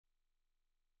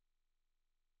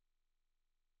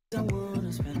Well,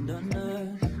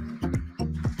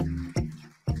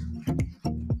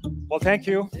 thank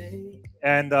you,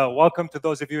 and welcome to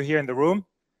those of you here in the room,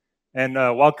 and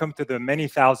welcome to the many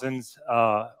thousands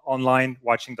online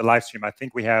watching the live stream. I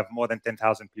think we have more than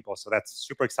 10,000 people, so that's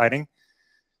super exciting.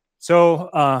 So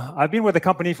I've been with the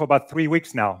company for about 3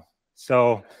 weeks now.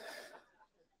 So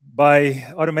by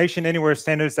Automation Anywhere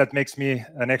standards, that makes me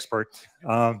an expert.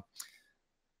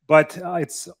 But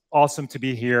it's awesome to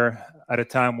be here at a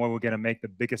time where we're going to make the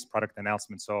biggest product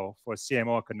announcement. So for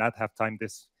CMO, I could not have timed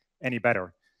this any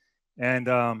better. And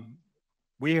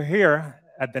we are here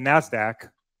at the NASDAQ,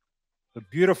 a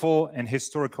beautiful and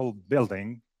historical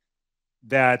building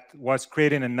that was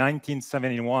created in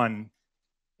 1971,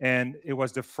 and it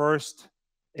was the first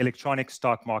electronic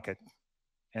stock market,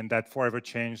 and that forever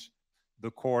changed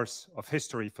the course of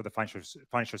history for the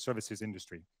financial services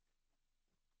industry.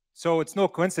 So it's no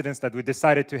coincidence that we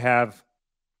decided to have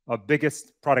our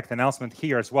biggest product announcement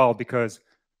here as well, because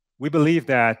we believe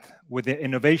that with the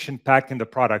innovation packed in the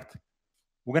product,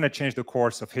 we're going to change the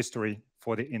course of history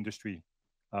for the industry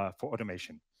for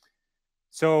automation.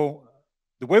 So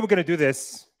the way we're going to do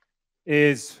this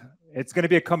is it's going to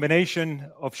be a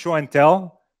combination of show and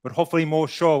tell, but hopefully more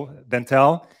show than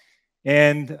tell.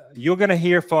 And you're going to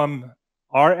hear from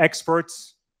our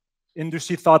experts,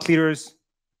 industry thought leaders,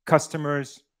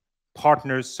 customers,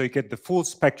 partners, so you get the full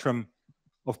spectrum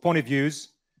of point of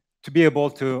views to be able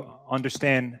to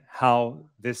understand how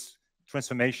this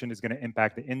transformation is going to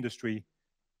impact the industry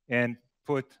and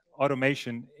put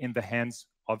automation in the hands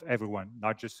of everyone,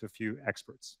 not just a few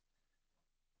experts.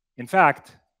 In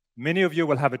fact, many of you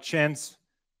will have a chance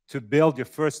to build your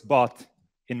first bot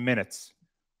in minutes.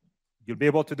 You'll be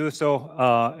able to do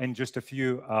so in just a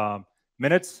few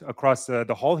minutes across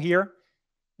the hall here.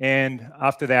 And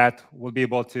after that, we'll be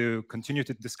able to continue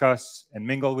to discuss and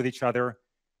mingle with each other.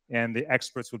 And the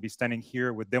experts will be standing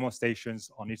here with demo stations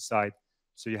on each side.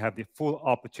 So you have the full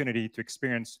opportunity to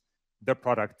experience the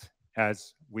product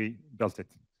as we built it.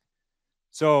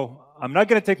 So I'm not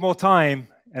going to take more time,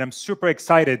 and I'm super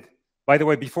excited. By the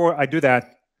way, before I do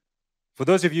that, for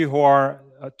those of you who are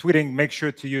tweeting, make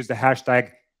sure to use the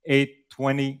hashtag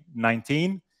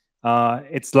A2019.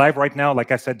 It's live right now.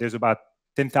 Like I said, there's about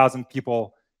 10,000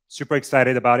 people super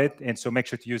excited about it, and so make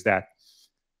sure to use that.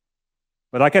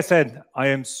 But like I said, I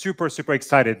am super, super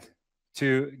excited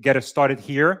to get us started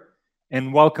here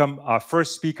and welcome our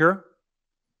first speaker,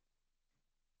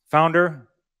 founder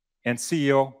and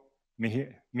CEO,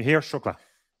 Mihir Shukla.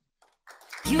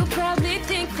 You probably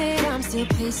think that I'm still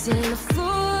pacing the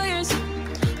floors,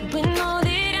 but know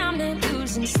that I'm not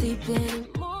losing sleep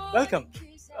anymore. Welcome.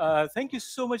 Thank you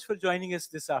so much for joining us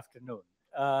this afternoon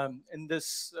in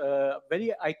this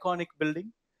very iconic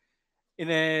building in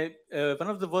one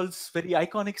of the world's very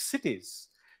iconic cities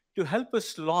to help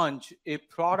us launch a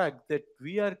product that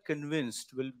we are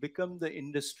convinced will become the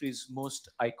industry's most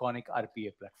iconic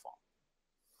RPA platform.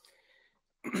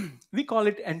 We call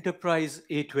it Enterprise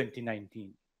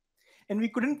A2019. And we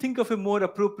couldn't think of a more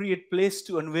appropriate place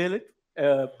to unveil it,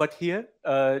 but here,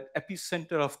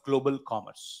 epicenter of global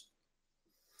commerce.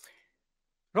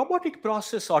 Robotic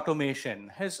process automation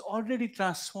has already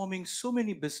transforming so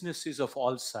many businesses of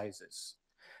all sizes.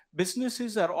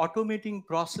 Businesses are automating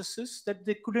processes that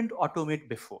they couldn't automate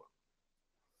before.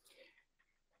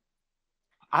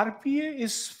 RPA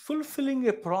is fulfilling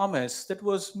a promise that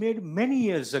was made many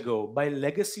years ago by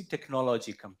legacy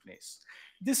technology companies.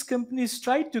 These companies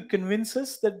tried to convince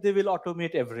us that they will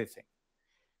automate everything.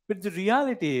 But the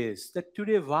reality is that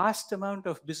today, vast amount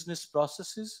of business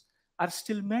processes are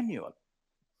still manual.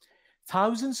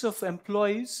 Thousands of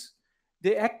employees,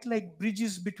 they act like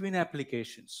bridges between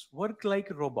applications, work like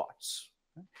robots.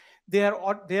 They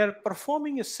are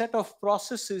performing a set of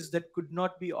processes that could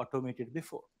not be automated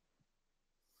before.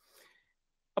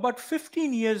 About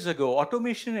 15 years ago,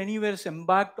 Automation Anywhere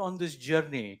embarked on this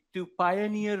journey to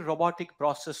pioneer robotic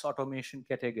process automation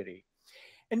category.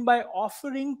 And by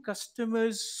offering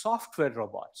customers software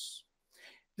robots,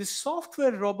 the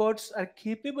software robots are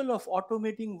capable of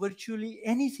automating virtually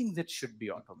anything that should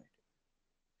be automated.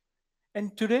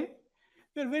 And today,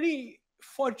 we're very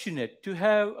fortunate to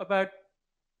have about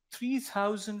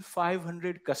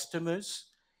 3,500 customers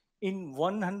in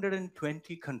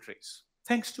 120 countries.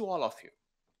 Thanks to all of you.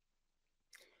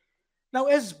 Now,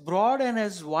 as broad and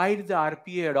as wide the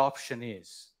RPA adoption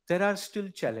is, there are still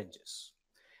challenges.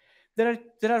 There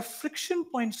are friction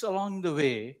points along the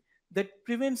way that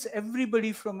prevents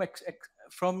everybody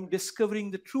from discovering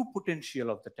the true potential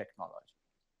of the technology.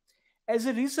 As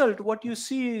a result, what you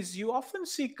see is you often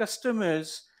see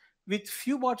customers with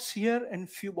few bots here and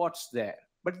few bots there,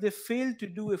 but they fail to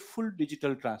do a full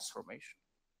digital transformation.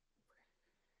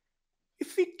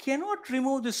 If we cannot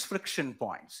remove these friction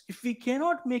points, if we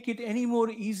cannot make it any more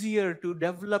easier to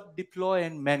develop, deploy,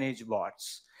 and manage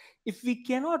bots, if we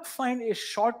cannot find a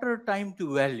shorter time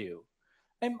to value,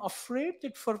 I'm afraid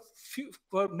that for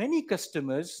many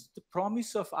customers, the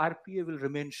promise of RPA will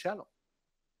remain shallow.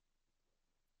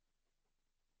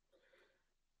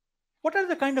 What are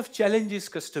the kind of challenges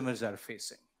customers are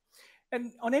facing?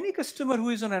 And on any customer who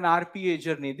is on an RPA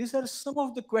journey, these are some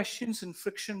of the questions and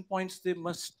friction points they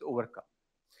must overcome.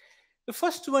 The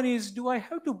first one is, do I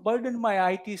have to burden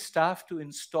my IT staff to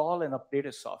install and update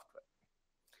a software?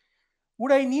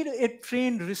 Would I need a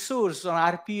trained resource on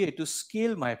RPA to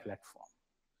scale my platform?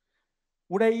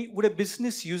 Would a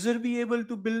business user be able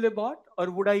to build a bot,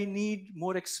 or would I need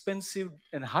more expensive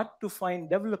and hard to find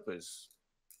developers?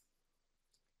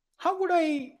 How would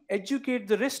I educate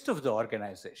the rest of the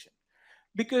organization?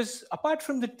 Because apart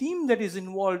from the team that is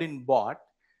involved in bot,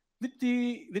 with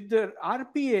the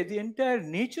RPA, the entire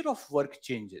nature of work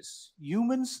changes.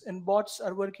 Humans and bots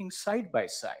are working side by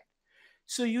side.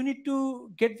 So you need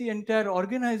to get the entire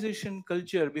organization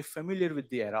culture, be familiar with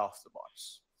the era of the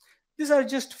bots. These are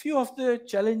just few of the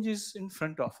challenges in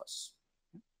front of us.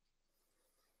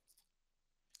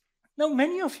 Now,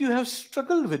 many of you have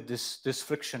struggled with these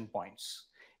friction points.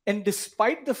 And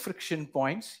despite the friction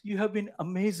points, you have been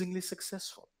amazingly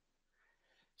successful.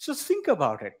 So think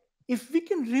about it. If we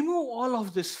can remove all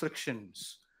of these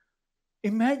frictions,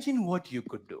 imagine what you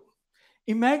could do.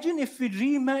 Imagine if we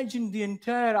reimagine the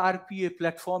entire RPA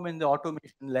platform and the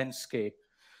automation landscape,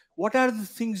 what are the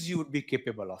things you would be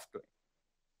capable of doing?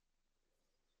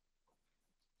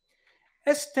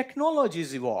 As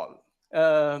technologies evolve,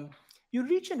 you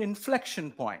reach an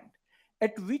inflection point,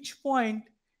 at which point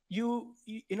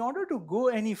in order to go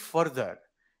any further,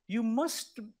 you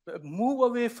must move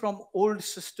away from old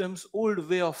systems, old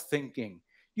way of thinking.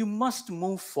 You must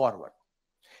move forward.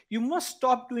 You must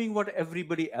stop doing what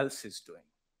everybody else is doing.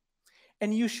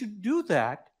 And you should do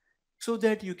that so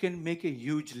that you can make a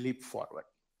huge leap forward.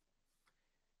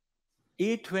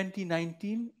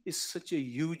 A2019 is such a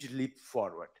huge leap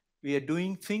forward. We are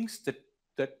doing things that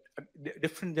are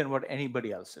different than what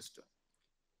anybody else is doing.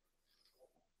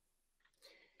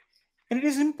 And it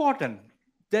is important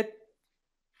that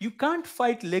you can't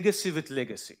fight legacy with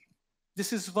legacy.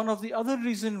 This is one of the other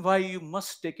reasons why you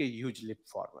must take a huge leap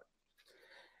forward.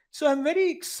 So I'm very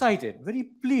excited, very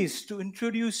pleased to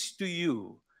introduce to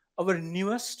you our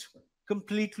newest,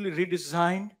 completely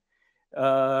redesigned,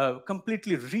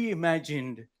 completely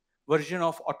reimagined version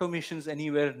of Automations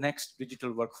Anywhere Next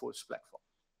digital workforce platform.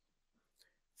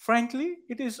 Frankly,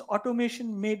 it is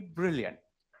automation made brilliant.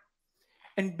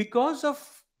 And because of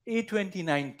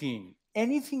A2019,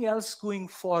 anything else going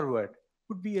forward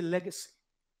would be a legacy.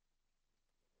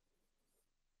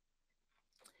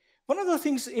 One of the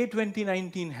things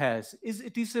A2019 has is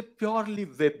it is a purely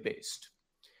web-based.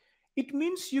 It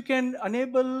means you can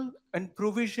enable and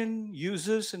provision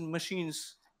users and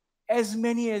machines as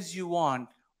many as you want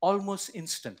almost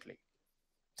instantly.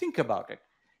 Think about it.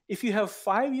 If you have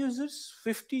 5 users,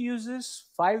 50 users,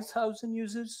 5,000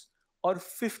 users, or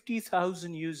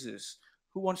 50,000 users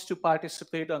who wants to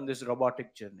participate on this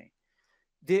robotic journey,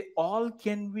 they all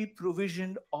can be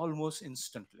provisioned almost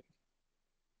instantly.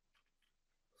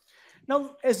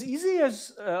 Now, as easy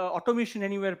as Automation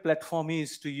Anywhere platform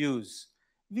is to use,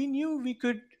 we knew we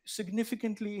could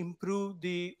significantly improve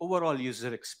the overall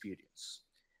user experience.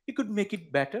 We could make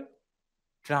it better,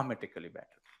 dramatically better.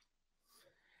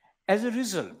 As a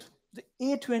result, the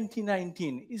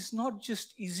A2019 is not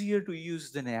just easier to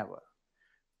use than ever,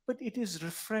 but it is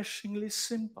refreshingly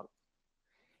simple.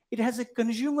 It has a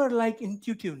consumer-like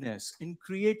intuitiveness in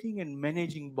creating and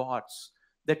managing bots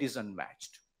that is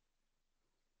unmatched.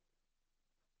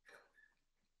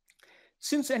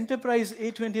 Since Enterprise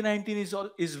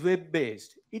A2019 is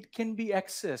web-based, it can be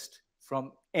accessed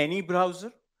from any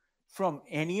browser, from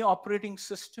any operating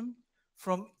system,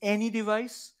 from any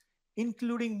device,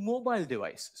 including mobile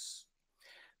devices.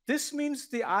 This means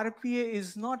the RPA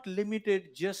is not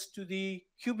limited just to the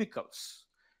cubicles.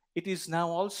 It is now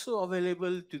also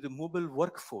available to the mobile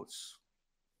workforce.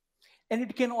 And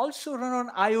it can also run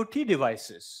on IoT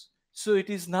devices. So it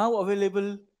is now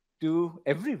available to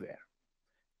everywhere.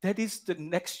 That is the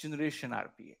next generation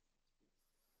RPA.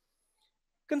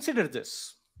 Consider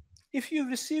this. If you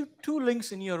receive 2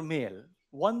 links in your mail,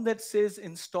 one that says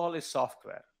install a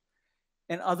software,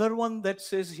 and other one that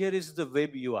says here is the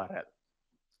web URL,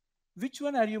 which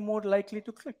one are you more likely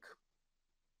to click?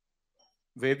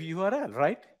 Web URL,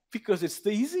 right? Because it's the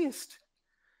easiest.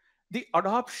 The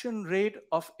adoption rate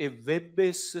of a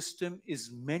web-based system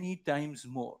is many times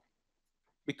more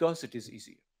because it is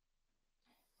easier.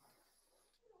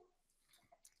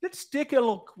 Let's take a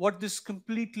look what this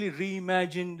completely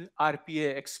reimagined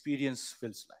RPA experience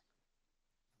feels like.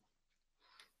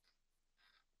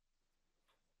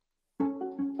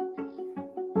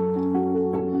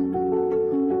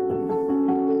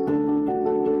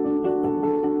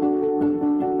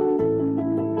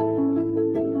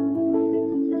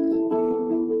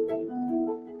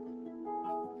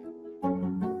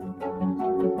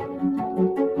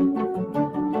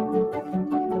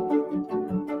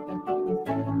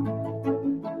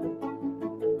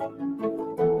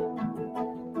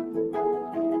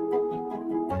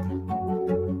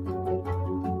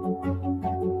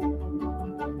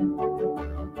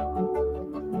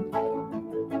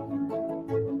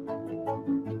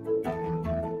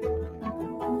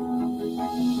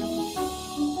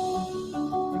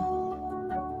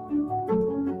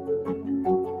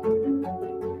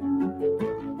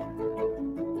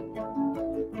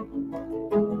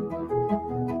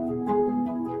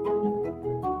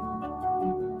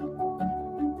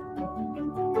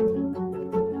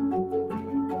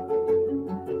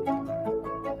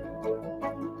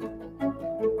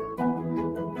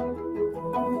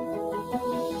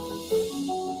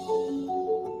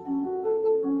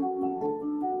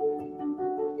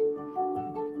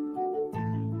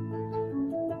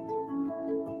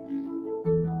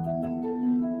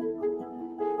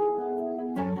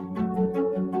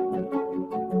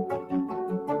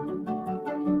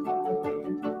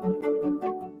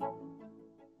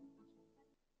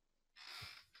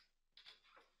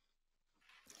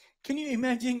 Can you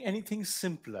imagine anything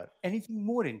simpler, anything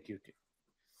more intuitive?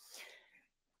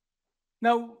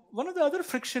 Now, one of the other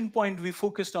friction points we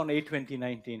focused on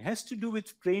A2019 has to do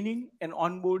with training and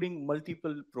onboarding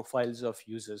multiple profiles of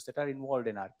users that are involved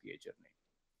in RPA journey.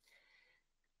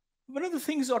 One of the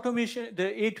things automation, the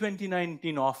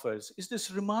A2019 offers is this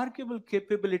remarkable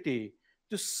capability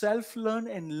to self-learn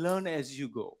and learn as you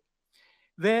go,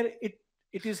 where it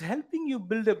is helping you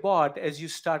build a bot as you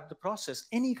start the process,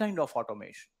 any kind of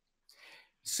automation.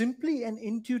 Simply and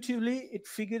intuitively, it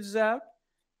figures out,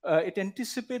 it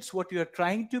anticipates what you are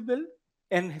trying to build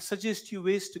and suggests you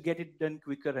ways to get it done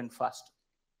quicker and faster.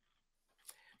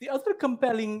 The other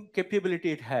compelling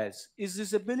capability it has is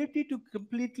this ability to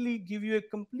completely give you a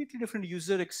completely different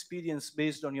user experience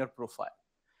based on your profile.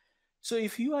 So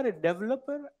if you are a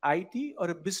developer, IT, or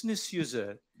a business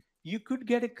user, you could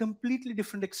get a completely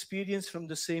different experience from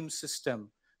the same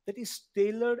system that is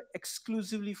tailored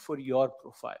exclusively for your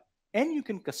profile, and you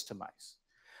can customize.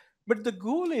 But the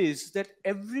goal is that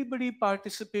everybody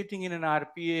participating in an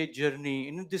RPA journey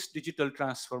in this digital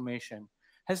transformation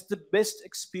has the best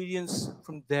experience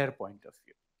from their point of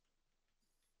view.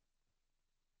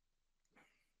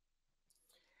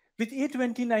 With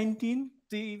A2019,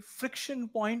 the friction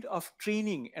point of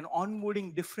training and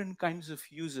onboarding different kinds of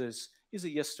users is a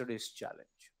yesterday's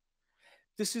challenge.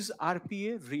 This is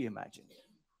RPA reimagined.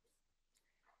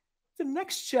 The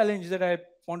next challenge that I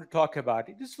want to talk about,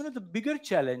 it is one of the bigger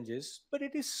challenges, but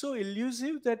it is so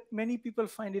elusive that many people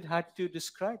find it hard to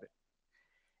describe it.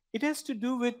 It has to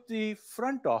do with the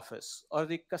front office or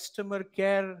the customer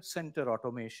care center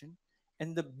automation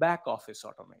and the back office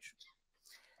automation.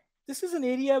 This is an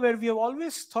area where we have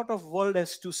always thought of world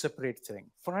as two separate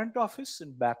things, front office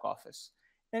and back office.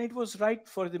 And it was right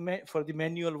for the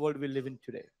manual world we live in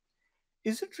today.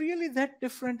 Is it really that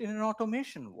different in an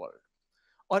automation world?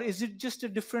 Or is it just a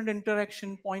different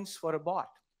interaction points for a bot?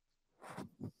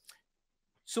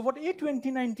 So what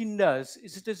A2019 does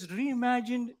is it has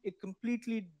reimagined a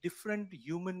completely different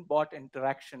human-bot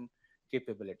interaction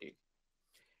capability.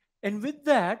 And with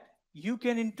that, you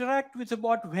can interact with the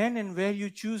bot when and where you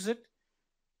choose it.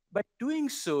 By doing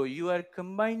so, you are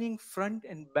combining front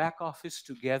and back office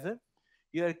together.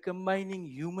 You are combining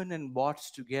human and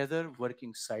bots together,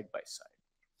 working side by side,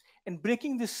 and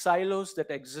breaking the silos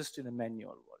that exist in a manual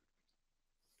world.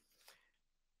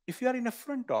 If you are in a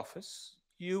front office,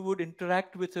 you would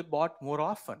interact with a bot more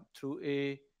often through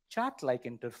a chat-like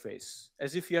interface,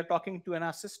 as if you are talking to an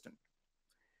assistant.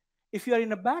 If you are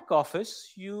in a back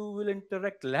office, you will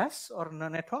interact less or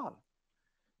none at all.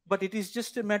 But it is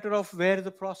just a matter of where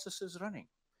the process is running.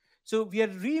 So we are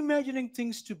reimagining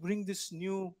things to bring this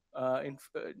new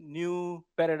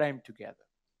paradigm together.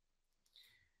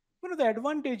 One of the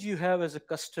advantage you have as a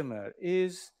customer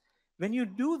is when you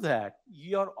do that,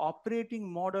 your operating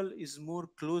model is more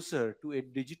closer to a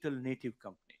digital native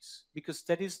companies because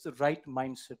that is the right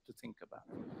mindset to think about.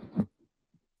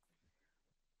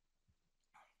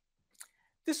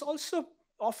 This also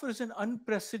offers an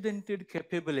unprecedented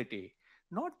capability,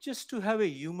 not just to have a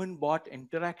human-bot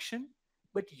interaction,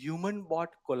 but human-bot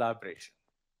collaboration.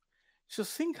 So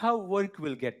think how work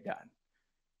will get done.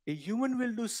 A human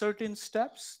will do certain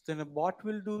steps, then a bot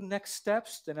will do next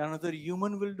steps, then another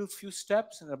human will do few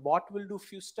steps, and a bot will do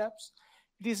few steps.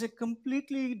 It is a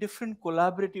completely different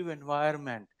collaborative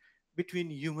environment between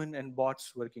human and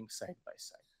bots working side by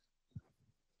side.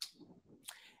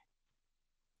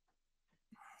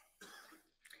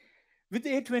 With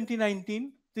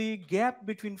A2019, the gap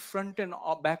between front and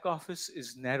back office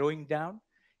is narrowing down,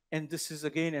 and this is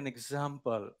again an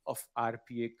example of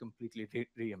RPA completely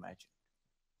reimagined.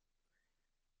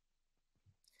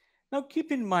 Now,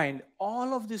 keep in mind,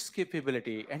 all of this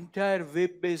capability, entire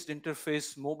web-based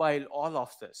interface, mobile, all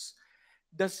of this,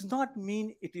 does not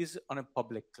mean it is on a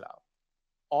public cloud.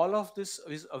 All of this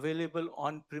is available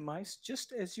on-premise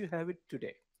just as you have it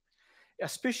today.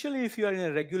 Especially if you are in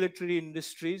a regulatory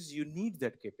industries, you need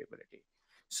that capability.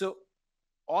 So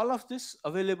all of this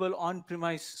available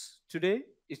on-premise today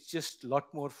is just a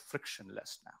lot more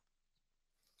frictionless now.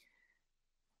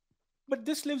 But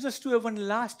this leaves us to a one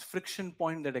last friction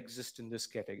point that exists in this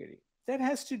category. That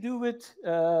has to do with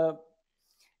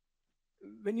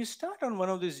when you start on one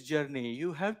of this journey,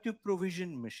 you have to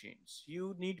provision machines.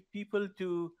 You need people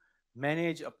to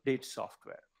manage update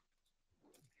software.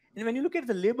 And when you look at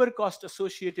the labor cost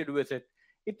associated with it,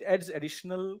 it adds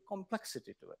additional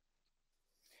complexity to it.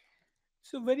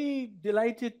 So very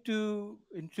delighted to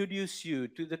introduce you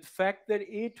to the fact that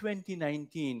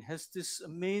A2019 has this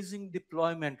amazing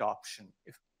deployment option.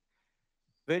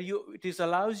 Where it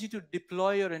allows you to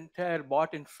deploy your entire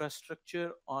bot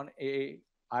infrastructure on a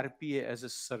RPA as a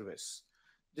service.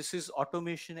 This is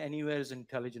Automation Anywhere's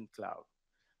intelligent cloud,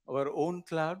 our own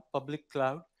cloud, public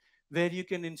cloud, where you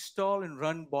can install and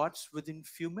run bots within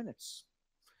few minutes.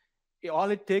 All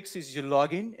it takes is you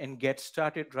log in and get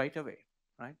started right away,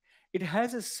 right? It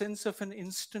has a sense of an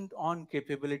instant on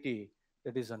capability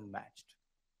that is unmatched.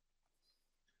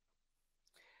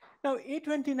 Now,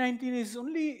 A2019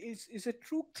 is a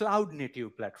true cloud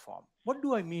native platform. What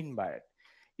do I mean by it?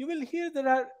 You will hear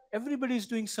everybody is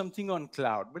doing something on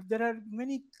cloud, but there are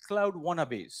many cloud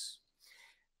wannabes.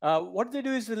 What they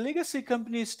do is the legacy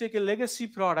companies take a legacy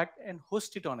product and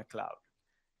host it on a cloud.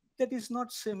 That is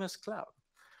not same as cloud,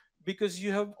 because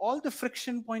you have all the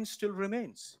friction points still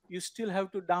remains. You still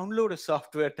have to download a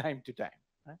software time to time.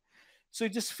 Right? So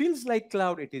it just feels like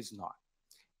cloud. It is not.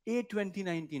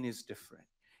 A2019 is different.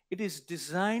 It is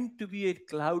designed to be a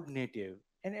cloud native,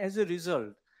 and as a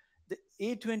result, the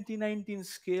A2019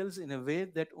 scales in a way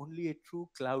that only a true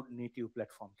cloud native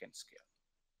platform can scale.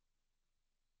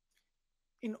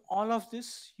 In all of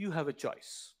this, you have a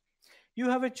choice. You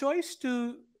have a choice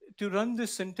to run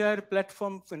this entire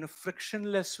platform in a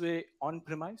frictionless way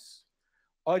on-premise,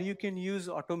 or you can use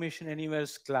Automation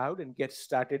Anywhere's cloud and get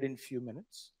started in few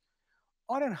minutes,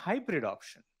 or a hybrid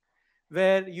option,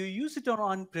 where you use it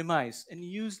on-premise and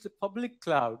use the public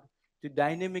cloud to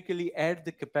dynamically add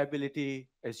the capability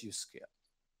as you scale.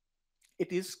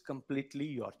 It is completely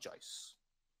your choice.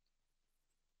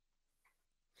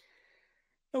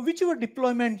 Now, whichever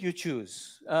deployment you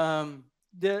choose,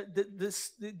 the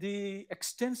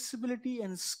extensibility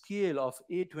and scale of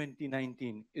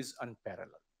A2019 is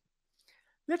unparalleled.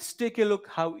 Let's take a look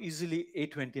how easily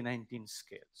A2019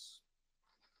 scales.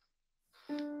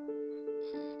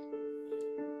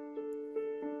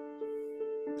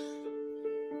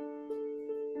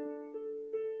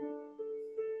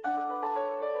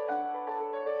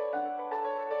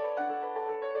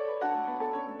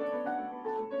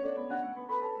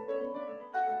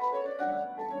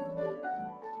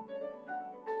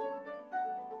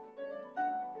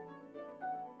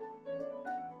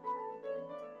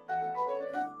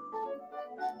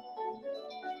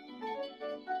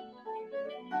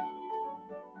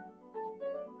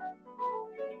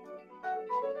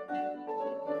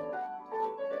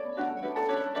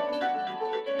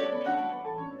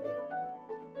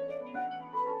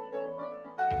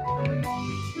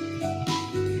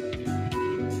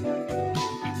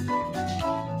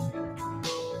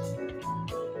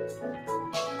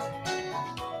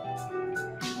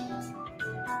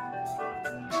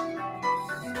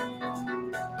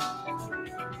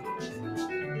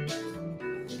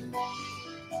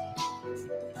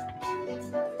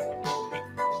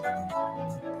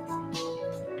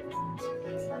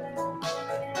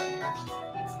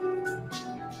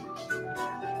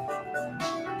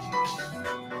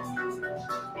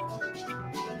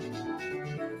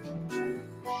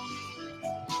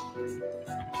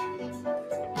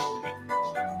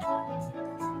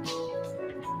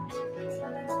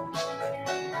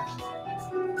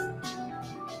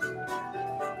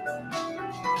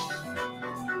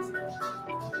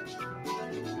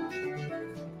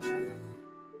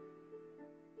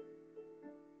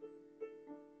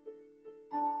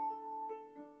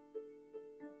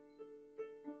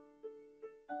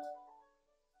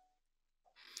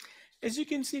 As you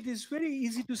can see, it is very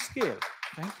easy to scale.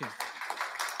 Thank you.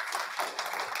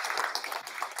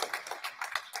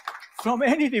 From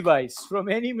any device, from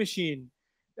any machine,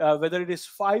 whether it is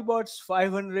 5 bots,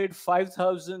 500,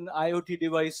 5,000 IoT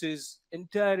devices,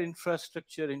 entire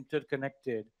infrastructure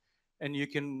interconnected, and you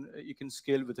can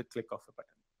scale with a click of a button.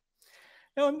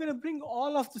 Now I'm going to bring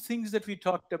all of the things that we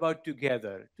talked about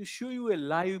together to show you a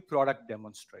live product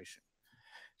demonstration.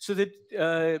 So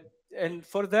that, and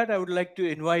for that, I would like to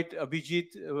invite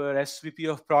Abhijit, our SVP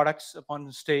of products,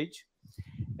 upon stage.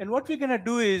 And what we're going to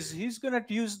do is he's going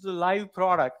to use the live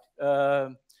product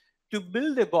to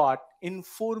build a bot in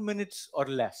 4 minutes or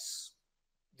less.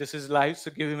 This is live,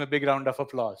 so give him a big round of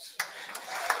applause.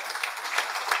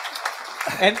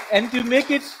 and to make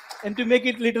it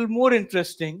a little more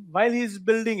interesting, while he's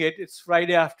building it, it's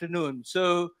Friday afternoon.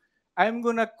 So I'm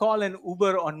going to call an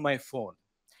Uber on my phone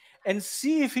and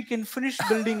see if he can finish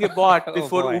building a bot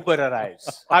before Uber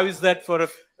arrives. How is that for a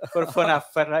fun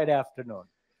Friday afternoon?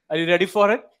 Are you ready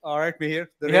for it? All right, Mihir.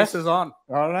 The race is on.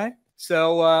 All right.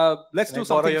 So let's do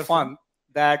something fun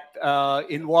that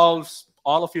involves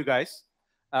all of you guys.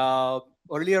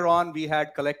 Earlier on, we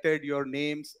had collected your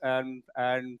names, and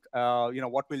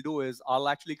what we'll do is I'll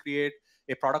actually create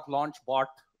a product launch bot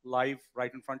live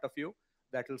right in front of you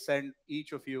that will send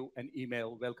each of you an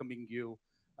email welcoming you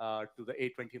to the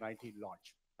A2019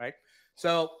 launch. Right.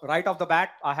 So right off the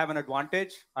bat, I have an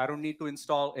advantage. I don't need to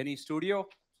install any studio.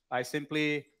 I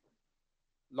simply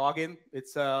log in.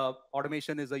 It's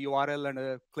automation is a URL and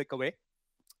a click away.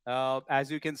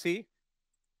 As you can see,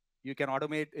 you can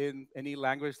automate in any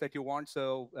language that you want.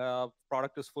 So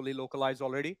product is fully localized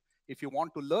already. If you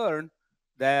want to learn,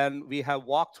 then we have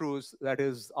walkthroughs that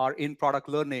is our in-product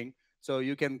learning. So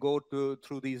you can go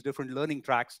through these different learning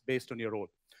tracks based on your role.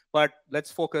 But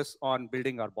let's focus on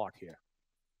building our bot here.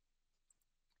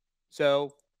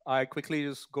 So I quickly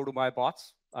just go to my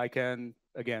bots. I can,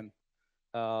 again,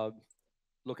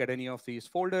 look at any of these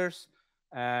folders,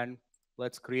 and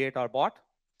let's create our bot.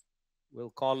 We'll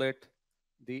call it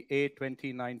the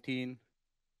A2019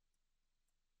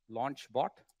 launch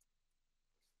bot.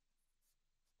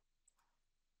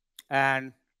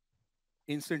 And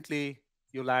instantly,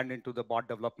 you land into the bot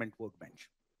development workbench,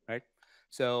 right?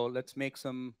 So let's make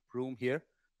some room here.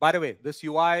 By the way, this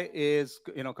UI is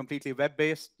completely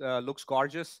web-based, looks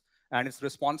gorgeous, and it's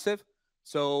responsive.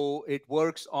 So it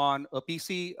works on a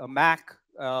PC, a Mac,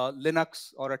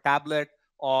 Linux, or a tablet,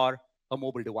 or a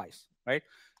mobile device, right?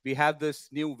 We have this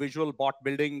new visual bot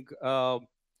building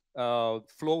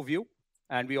flow view,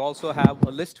 and we also have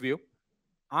a list view.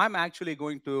 I'm actually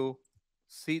going to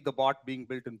see the bot being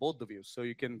built in both the views, so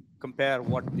you can compare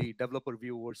what the developer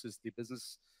view versus the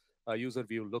business user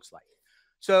view looks like.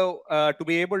 So to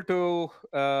be able to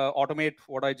automate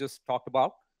what I just talked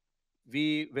about,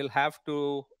 we will have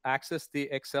to access the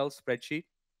Excel spreadsheet.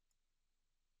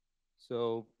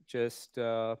 So just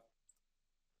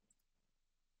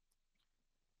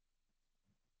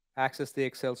access the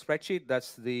Excel spreadsheet.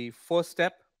 That's the first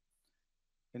step.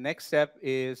 The next step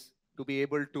is to be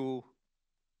able to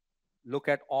look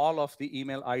at all of the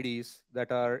email IDs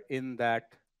that are in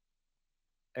that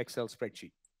Excel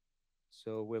spreadsheet.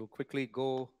 So we'll quickly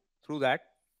go through that.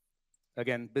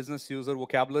 Again, business user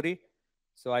vocabulary.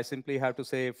 So I simply have to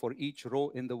say for each row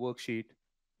in the worksheet,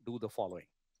 do the following,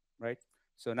 right?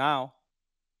 So now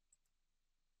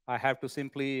I have to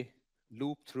simply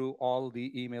loop through all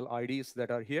the email IDs that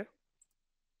are here.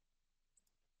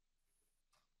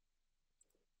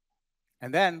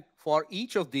 And then for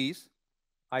each of these,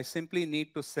 I simply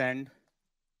need to send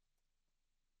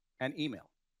an email.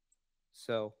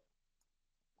 So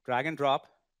drag and drop.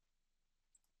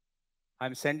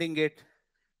 I'm sending it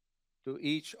to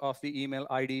each of the email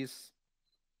IDs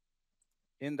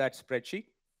in that spreadsheet.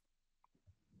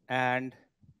 And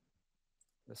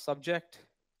the subject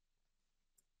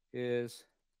is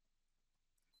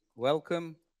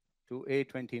welcome to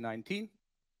A2019.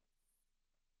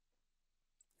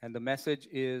 And the message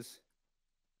is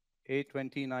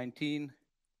A2019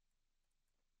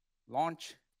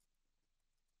 launch.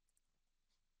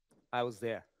 I was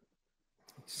there.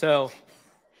 So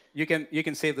you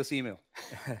can save this email.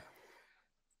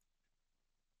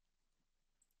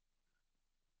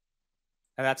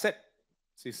 And that's it.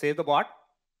 So you save the bot,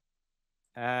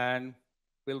 and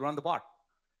we'll run the bot.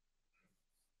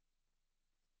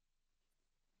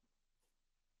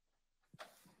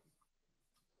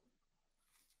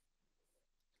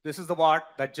 This is the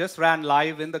bot that just ran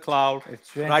live in the cloud.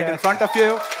 It's right in front of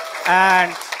you.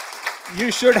 And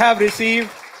you should have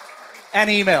received an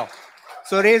email.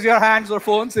 So raise your hands or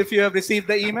phones if you have received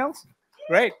the emails.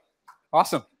 Great.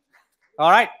 Awesome. All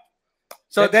right.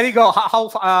 So there you go. How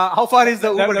far is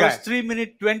the Uber guy? That was 3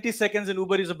 minutes, 20 seconds, and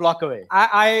Uber is a block away.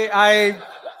 I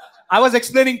was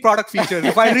explaining product features.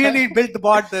 If I really built the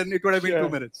bot, then it would have been 2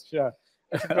 minutes. Sure.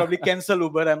 I should probably cancel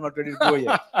Uber. I'm not ready to go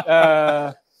yet.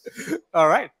 All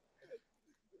right.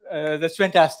 That's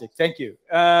fantastic. Thank you.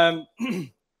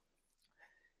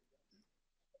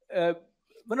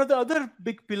 One of the other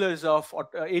big pillars of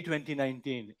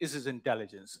A2019 is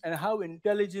intelligence, and how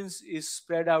intelligence is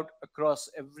spread out across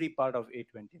every part of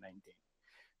A2019.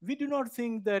 We do not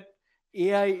think that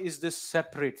AI is this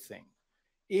separate thing.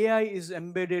 AI is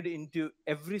embedded into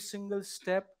every single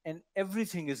step, and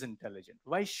everything is intelligent.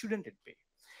 Why shouldn't it be?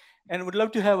 And would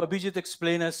love to have Abhijit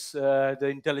explain us the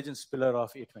intelligence pillar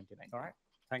of A2019. All right.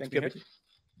 Thank you, Mihir. Abhijit.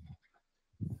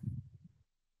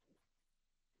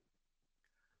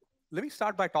 Let me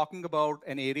start by talking about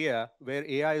an area where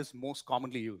AI is most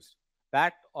commonly used,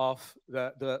 that of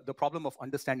the problem of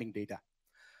understanding data.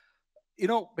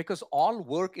 Because all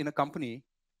work in a company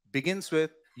begins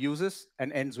with users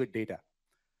and ends with data.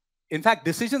 In fact,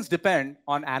 decisions depend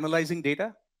on analyzing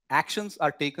data, actions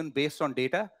are taken based on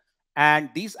data, and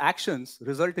these actions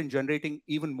result in generating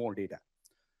even more data.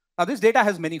 Now, this data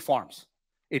has many forms.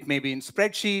 It may be in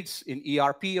spreadsheets, in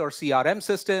ERP or CRM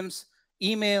systems,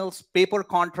 emails, paper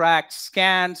contracts,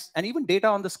 scans, and even data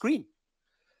on the screen.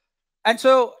 And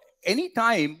so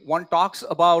anytime one talks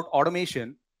about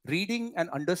automation, reading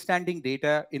and understanding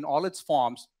data in all its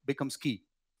forms becomes key.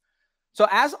 So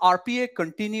as RPA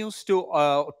continues to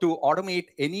automate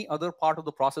any other part of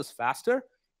the process faster,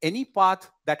 any path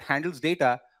that handles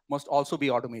data must also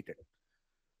be automated.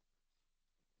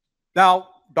 Now,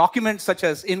 documents such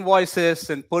as invoices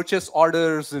and purchase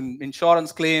orders and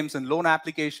insurance claims and loan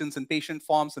applications and patient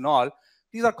forms and all,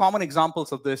 these are common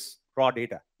examples of this raw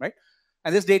data, right?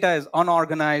 And this data is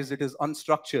unorganized, it is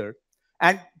unstructured,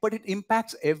 but it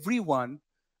impacts everyone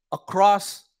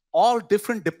across all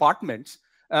different departments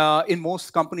in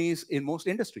most companies, in most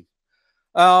industries.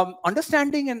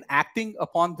 Understanding and acting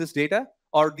upon this data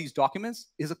or these documents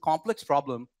is a complex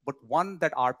problem, but one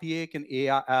that RPA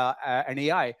and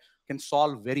AI can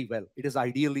solve very well. It is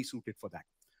ideally suited for that.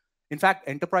 In fact,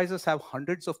 enterprises have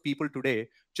hundreds of people today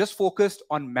just focused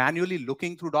on manually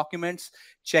looking through documents,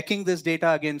 checking this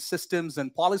data against systems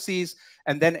and policies,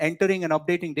 and then entering and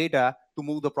updating data to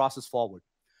move the process forward.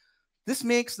 This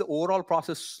makes the overall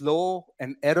process slow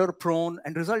and error-prone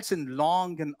and results in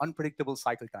long and unpredictable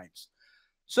cycle times.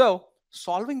 So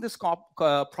solving this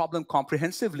problem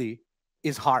comprehensively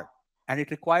is hard, and it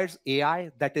requires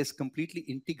AI that is completely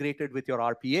integrated with your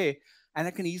RPA, and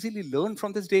that can easily learn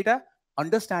from this data,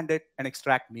 understand it, and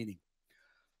extract meaning.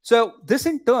 So this,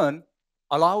 in turn,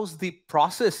 allows the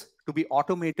process to be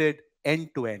automated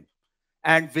end-to-end,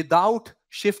 and without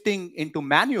shifting into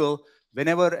manual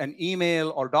whenever an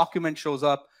email or document shows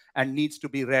up and needs to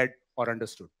be read or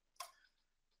understood.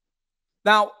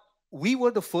 Now, we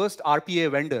were the first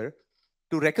RPA vendor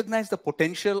to recognize the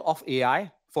potential of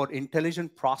AI for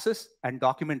intelligent process and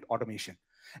document automation.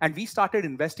 And we started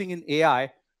investing in AI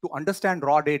to understand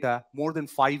raw data more than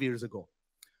 5 years ago.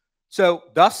 So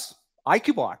thus,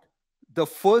 IQBot, the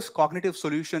first cognitive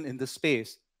solution in this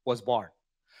space, was born.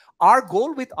 Our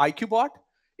goal with IQBot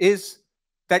is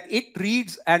that it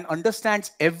reads and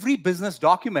understands every business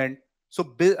document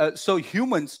so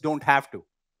humans don't have to.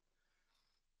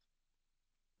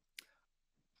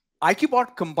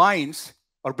 IQBot combines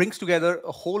or brings together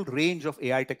a whole range of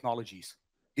AI technologies.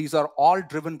 These are all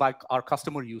driven by our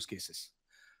customer use cases.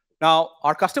 Now,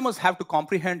 our customers have to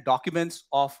comprehend documents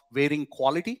of varying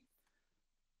quality,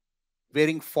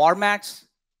 varying formats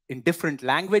in different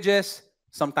languages,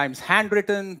 sometimes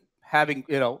handwritten, having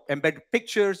embedded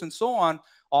pictures and so on,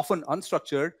 often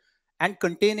unstructured, and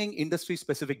containing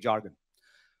industry-specific jargon.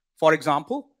 For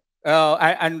example, they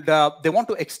want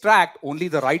to extract only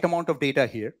the right amount of data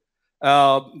here.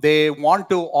 They want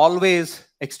to always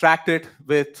extract it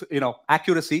with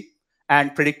accuracy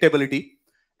and predictability,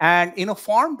 and in a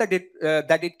form that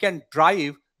it can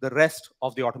drive the rest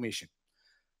of the automation.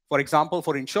 For example,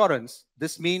 for insurance,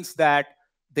 this means that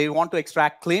they want to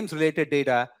extract claims-related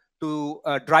data to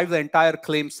drive the entire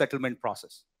claims settlement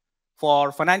process.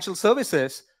 For financial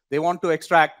services, they want to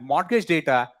extract mortgage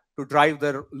data to drive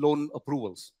their loan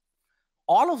approvals.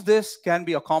 All of this can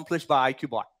be accomplished by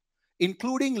IQBot,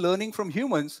 including learning from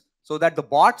humans so that the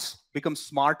bots become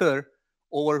smarter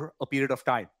over a period of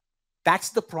time. That's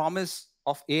the promise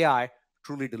of AI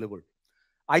truly delivered.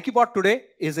 IQBot today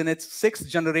is in its 6th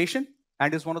generation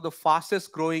and is one of the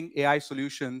fastest growing AI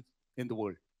solutions in the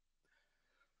world.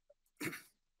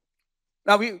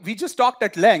 Now, we just talked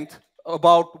at length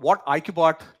about what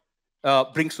IQBot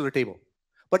brings to the table.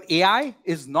 But AI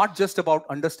is not just about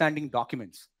understanding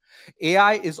documents.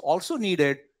 AI is also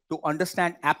needed to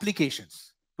understand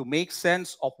applications, to make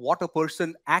sense of what a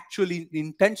person actually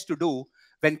intends to do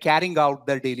when carrying out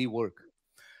their daily work.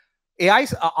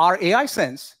 Our AI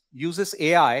sense uses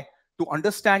AI to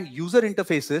understand user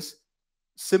interfaces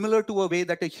similar to a way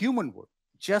that a human would,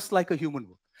 just like a human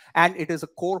would. And it is a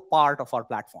core part of our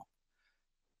platform.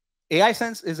 AI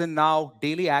Sense is in now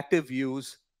daily active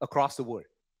use across the world.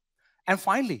 And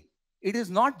finally, it is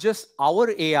not just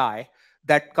our AI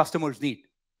that customers need.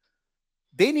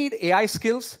 They need AI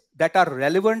skills that are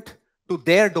relevant to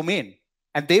their domain,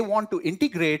 and they want to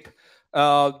integrate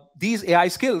these AI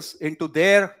skills into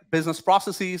their business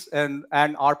processes and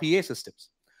RPA systems.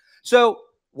 So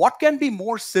what can be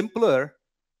more simpler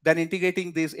than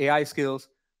integrating these AI skills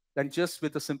than just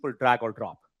with a simple drag or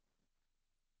drop?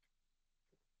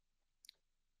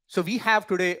 So we have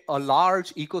today a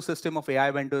large ecosystem of AI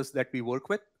vendors that we work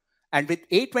with. And with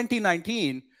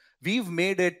A2019, we've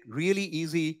made it really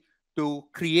easy to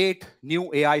create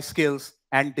new AI skills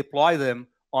and deploy them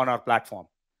on our platform.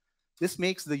 This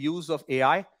makes the use of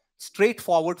AI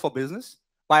straightforward for business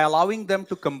by allowing them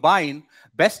to combine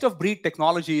best-of-breed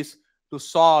technologies to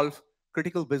solve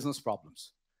critical business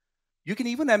problems. You can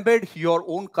even embed your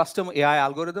own custom AI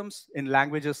algorithms in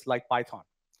languages like Python.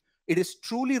 It is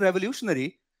truly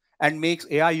revolutionary and makes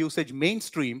AI usage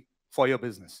mainstream for your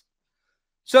business.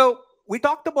 So we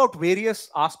talked about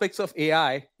various aspects of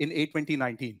AI in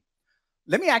A2019.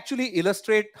 Let me actually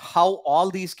illustrate how all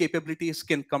these capabilities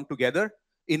can come together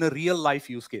in a real-life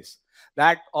use case,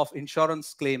 that of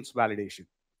insurance claims validation.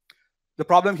 The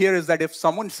problem here is that if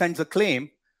someone sends a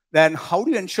claim, then how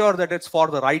do you ensure that it's for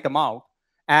the right amount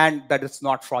and that it's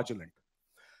not fraudulent?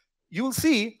 You'll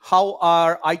see how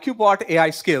our IQBot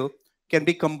AI skill can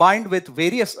be combined with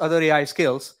various other AI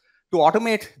skills to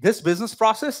automate this business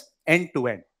process end to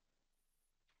end.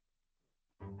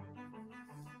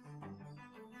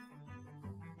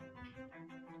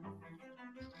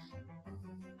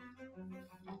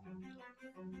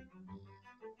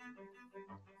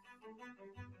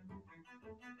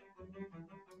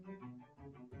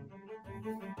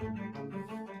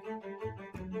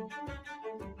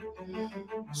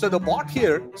 So the bot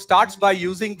here starts by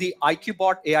using the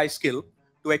IQBot AI skill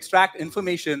to extract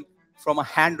information from a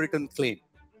handwritten claim.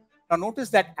 Now notice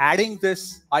that adding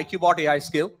this IQBot AI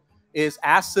skill is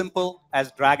as simple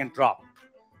as drag and drop.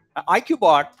 Now,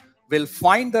 IQBot will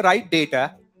find the right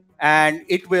data and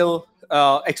it will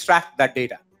extract that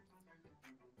data.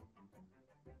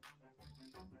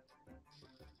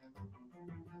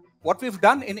 What we've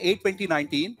done in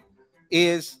A2019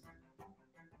 is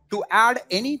to add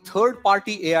any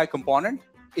third-party AI component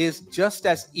is just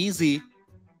as easy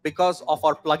because of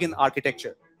our plugin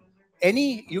architecture.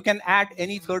 You can add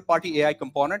any third-party AI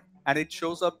component, and it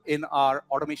shows up in our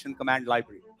automation command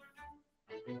library.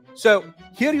 So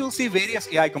here you'll see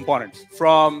various AI components,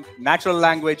 from natural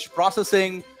language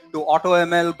processing to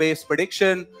AutoML-based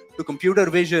prediction to computer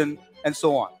vision, and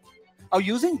so on. Now,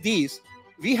 using these,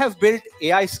 we have built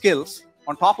AI skills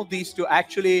on top of these to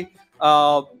actually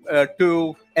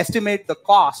to estimate the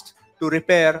cost to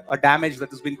repair a damage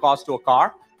that has been caused to a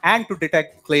car and to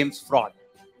detect claims fraud.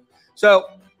 So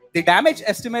the damage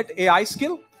estimate AI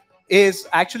skill is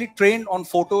actually trained on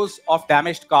photos of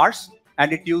damaged cars,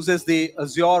 and it uses the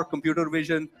Azure computer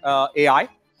vision AI.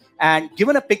 And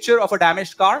given a picture of a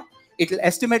damaged car, it will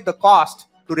estimate the cost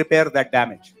to repair that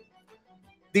damage.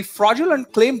 The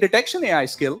fraudulent claim detection AI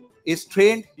skill is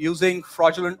trained using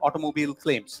fraudulent automobile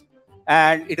claims.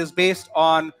 And it is based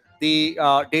on the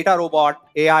Data Robot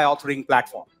AI authoring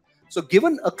platform. So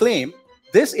given a claim,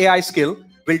 this AI skill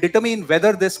will determine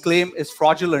whether this claim is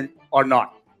fraudulent or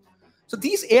not. So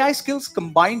these AI skills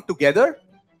combined together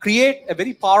create a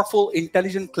very powerful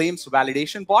intelligent claims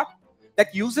validation bot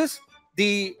that uses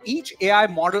each AI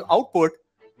model output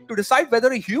to decide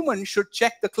whether a human should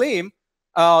check the claim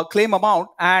amount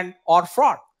or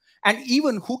fraud, and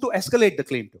even who to escalate the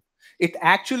claim to. It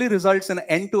actually results in an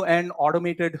end-to-end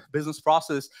automated business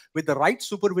process with the right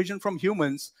supervision from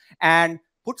humans and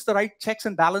puts the right checks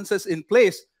and balances in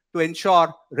place to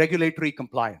ensure regulatory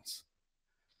compliance.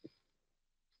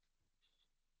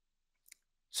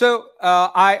 So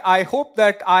I hope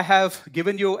that I have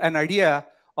given you an idea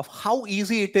of how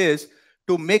easy it is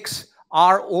to mix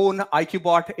our own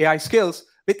IQBot AI skills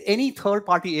with any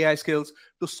third-party AI skills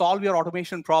to solve your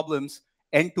automation problems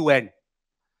end-to-end.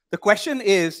 The question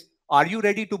is, are you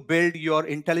ready to build your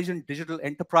intelligent digital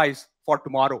enterprise for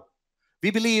tomorrow?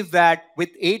 We believe that with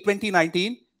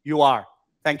A2019, you are.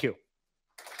 Thank you.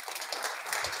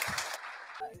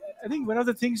 I think one of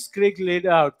the things Craig laid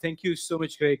out, thank you so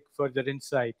much, Craig, for that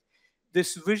insight,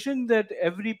 This vision that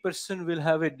every person will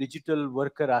have a digital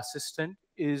worker assistant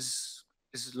is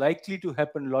likely to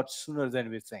happen a lot sooner than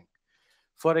we think.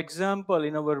 For example,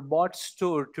 in our bot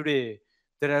store today,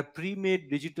 there are pre-made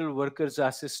digital workers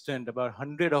assistant, about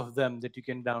 100 of them that you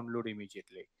can download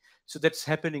immediately. So that's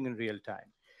happening in real time.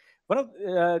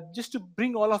 Just to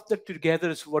bring all of that together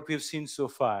is what we've seen so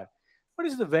far. What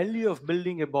is the value of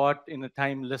building a bot in a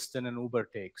time less than an Uber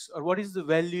takes? Or what is the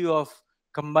value of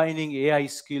combining AI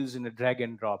skills in a drag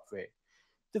and drop way?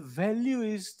 The value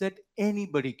is that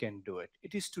anybody can do it.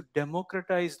 It is to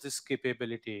democratize this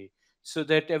capability so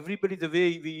that everybody, the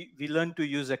way we learn to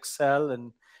use Excel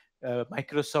and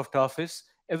Microsoft Office,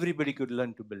 everybody could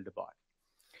learn to build a bot.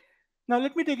 Now,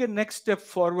 let me take a next step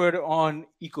forward on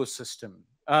ecosystem.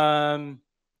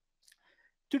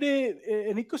 Today,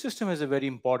 an ecosystem has a very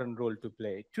important role to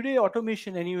play. Today,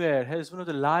 Automation Anywhere has one of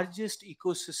the largest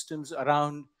ecosystems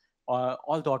around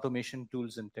all the automation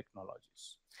tools and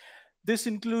technologies. This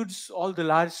includes all the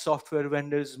large software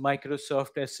vendors,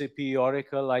 Microsoft, SAP,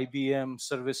 Oracle, IBM,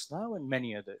 ServiceNow, and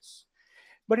many others.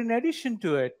 But in addition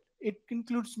to it, it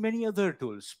includes many other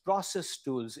tools, process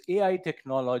tools, AI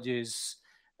technologies,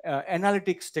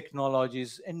 analytics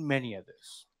technologies, and many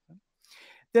others.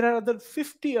 There are other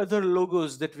 50 other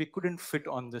logos that we couldn't fit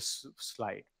on this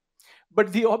slide.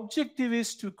 But the objective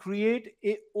is to create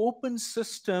an open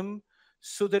system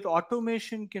so that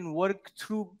automation can work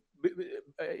through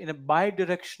in a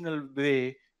bi-directional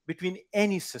way between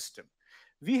any system.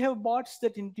 We have bots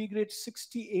that integrate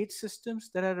 68 systems.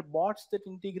 There are bots that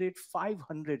integrate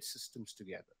 500 systems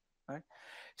together. Right?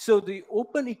 So the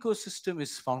open ecosystem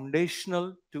is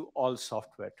foundational to all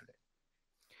software today.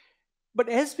 But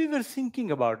as we were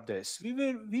thinking about this,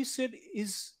 we said,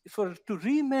 to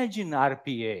reimagine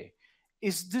RPA,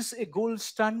 is this a gold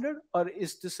standard or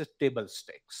is this a table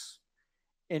stakes?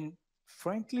 And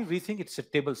frankly, we think it's a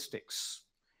table stakes.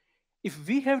 If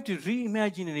we have to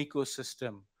reimagine an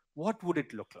ecosystem, what would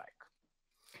it look like?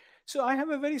 So I have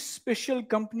a very special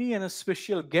company and a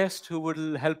special guest who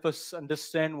will help us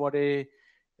understand what a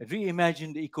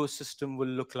reimagined ecosystem will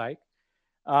look like.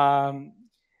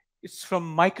 It's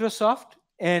from Microsoft,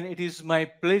 and it is my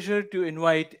pleasure to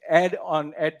invite Ed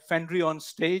Fendry on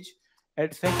stage.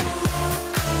 Ed, thank you.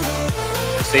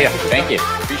 See ya. Thank you.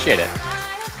 Appreciate it.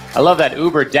 I love that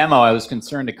Uber demo. I was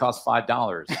concerned it cost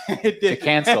 $5 to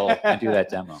cancel and do that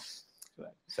demo.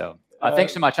 So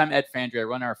thanks so much. I'm Ed Fendry. I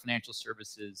run our financial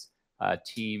services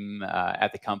team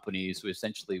at the company. So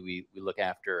essentially, we look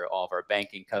after all of our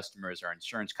banking customers, our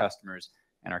insurance customers,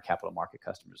 and our capital market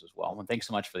customers as well. And thanks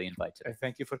so much for the invite today.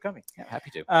 Thank you for coming. Yeah,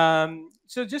 happy to.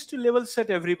 So just to level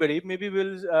set everybody, maybe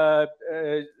we'll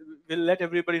let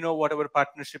everybody know what our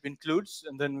partnership includes,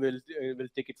 and then we'll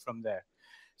take it from there.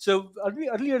 So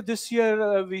earlier this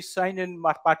year, we signed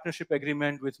a partnership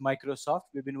agreement with Microsoft.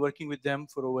 We've been working with them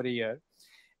for over a year.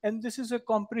 And this is a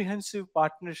comprehensive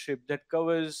partnership that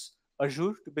covers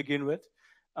Azure to begin with.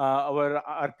 Our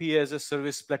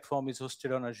RPA-as-a-Service platform is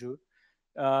hosted on Azure.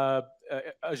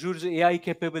 Azure's AI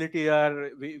capability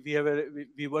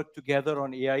we work together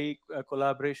on AI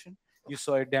collaboration. You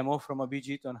saw a demo from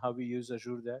Abhijit on how we use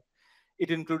Azure there. It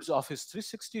includes Office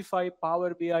 365,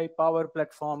 Power BI, Power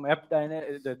Platform,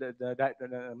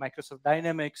 the Microsoft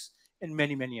Dynamics, and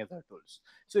many, many other tools.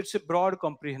 So it's a broad,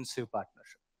 comprehensive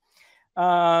partnership.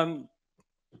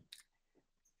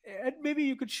 Ed, maybe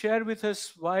you could share with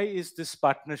us, why is this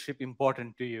partnership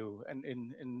important to you and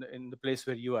in the place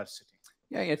where you are sitting?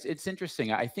 Yeah, it's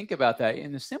interesting. I think about that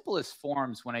in the simplest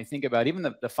forms when I think about even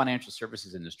the financial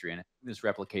services industry, and this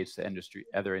replicates to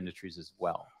other industries as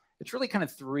well. It's really kind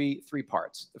of three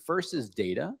parts. The first is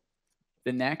data.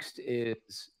 The next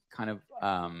is kind of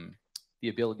the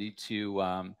ability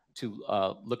to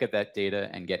look at that data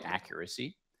and get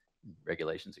accuracy,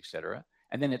 regulations, et cetera.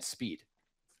 And then it's speed.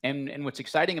 And what's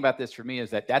exciting about this for me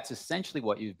is that that's essentially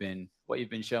what you've been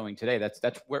showing today.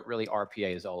 That's what really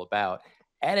RPA is all about.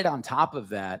 Added on top of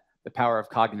that, the power of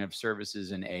cognitive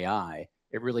services and AI,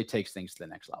 it really takes things to the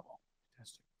next level.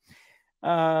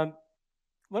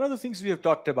 One of the things we have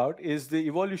talked about is the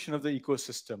evolution of the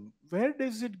ecosystem. Where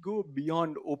does it go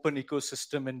beyond open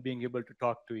ecosystem and being able to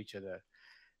talk to each other?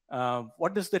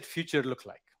 What does that future look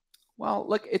like? Well,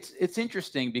 look, it's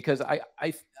interesting because I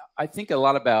think a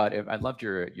lot about it. I loved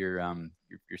your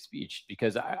speech,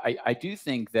 because I do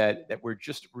think that we're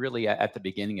just really at the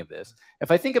beginning of this.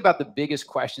 If I think about the biggest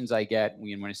questions I get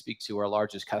when I speak to our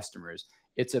largest customers,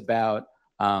 it's about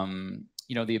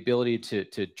the ability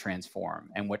to transform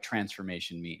and what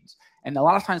transformation means. And a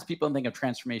lot of times people think of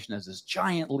transformation as this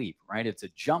giant leap, right? It's a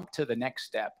jump to the next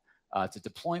step. It's a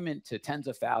deployment to tens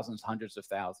of thousands, hundreds of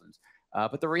thousands.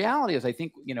 But the reality is, I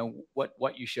think,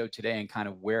 what you showed today and kind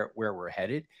of where we're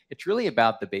headed, it's really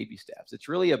about the baby steps. It's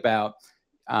really about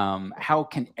how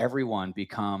can everyone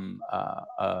become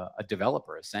a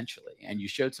developer, essentially. And you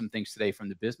showed some things today from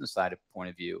the business side of point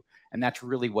of view, and that's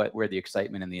really where the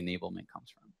excitement and the enablement comes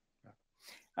from.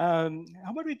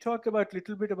 How about we talk about a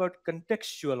little bit about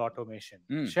contextual automation?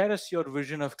 Share us your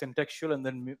vision of contextual, and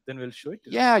then we'll show it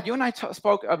to them. You and I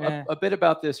spoke a bit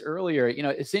about this earlier.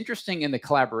 It's interesting in the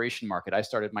collaboration market. I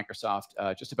started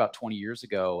Microsoft just about 20 years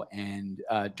ago, and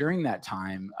during that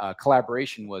time,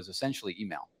 collaboration was essentially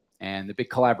email. And the big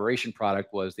collaboration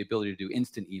product was the ability to do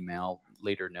instant email,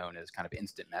 later known as kind of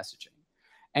instant messaging.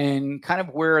 And kind of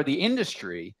where the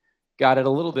industry got it a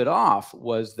little bit off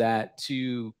was that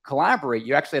to collaborate,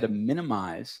 you actually had to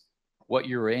minimize what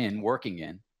you were working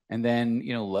in, and then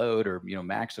load or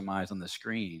maximize on the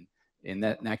screen. In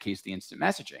that case, the instant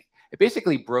messaging. It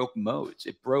basically broke modes.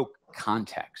 It broke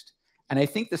context. And I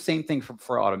think the same thing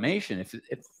for automation. If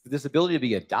this ability to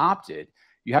be adopted,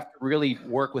 you have to really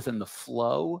work within the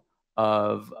flow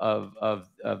of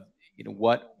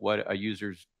what a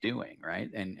user's doing,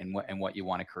 right? And what you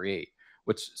want to create.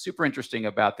 What's super interesting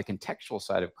about the contextual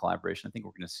side of collaboration, I think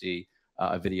we're going to see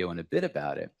a video in a bit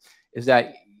about it, is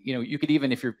that you could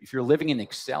even, if you're living in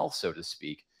Excel, so to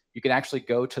speak, you could actually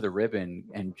go to the ribbon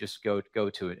and just go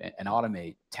to an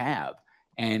automate tab,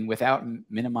 and without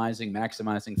minimizing,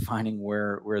 maximizing, finding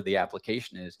where the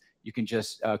application is, you can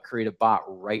just create a bot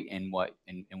right in what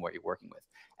you're working with.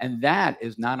 And that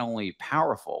is not only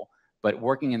powerful, but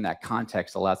working in that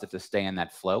context allows it to stay in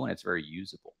that flow, and it's very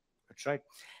usable. That's right.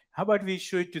 How about we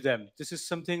show it to them? This is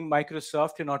something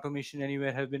Microsoft and Automation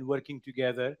Anywhere have been working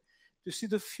together to see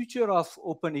the future of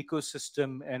open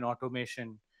ecosystem and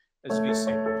automation, as we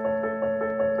say.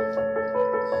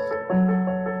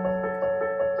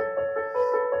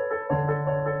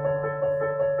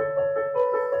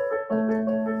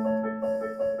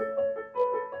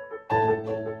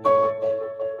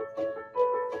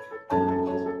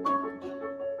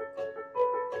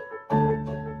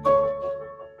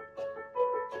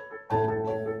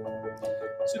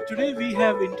 So today we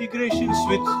have integrations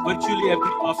with virtually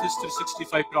every Office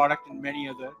 365 product and many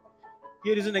other.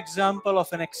 Here is an example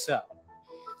of an Excel.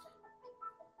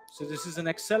 So this is an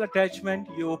Excel attachment.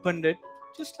 You opened it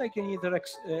just like any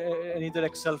other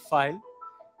Excel file.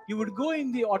 You would go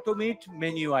in the Automate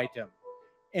menu item,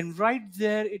 and right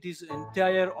there it is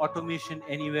entire Automation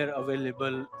Anywhere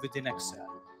available within Excel.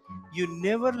 You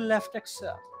never left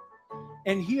Excel.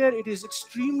 And here it is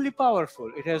extremely powerful.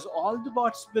 It has all the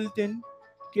bots built in,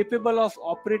 capable of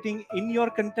operating in your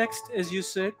context, as you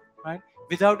said, right,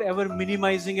 without ever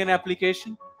minimizing an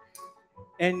application.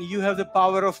 And you have the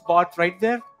power of bot right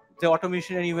there. The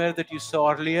Automation Anywhere that you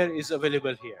saw earlier is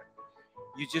available here.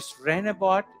 You just ran a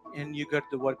bot and you got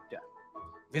the work done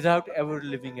without ever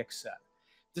leaving Excel.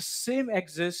 The same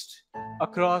exists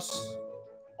across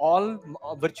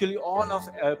virtually all of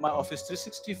my Office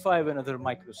 365 and other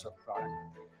Microsoft products.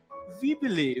 We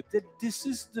believe that this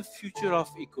is the future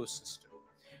of ecosystem.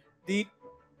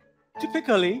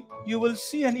 Typically, you will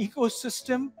see an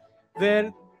ecosystem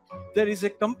where there is a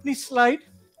company slide.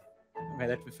 May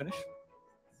let me finish.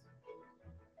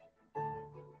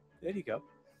 There you go.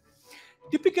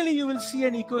 Typically, you will see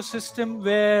an ecosystem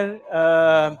where,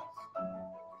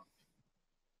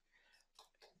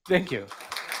 thank you.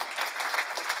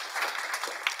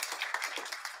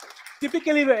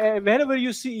 Typically, wherever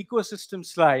you see ecosystem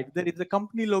slide, there is a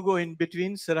company logo in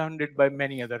between, surrounded by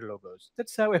many other logos.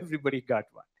 That's how everybody got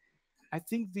one. I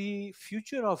think the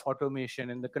future of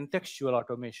automation and the contextual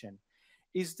automation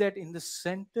is that in the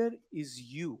center is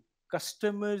you,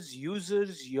 customers,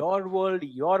 users, your world,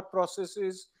 your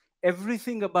processes,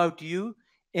 everything about you,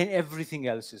 and everything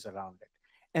else is around it.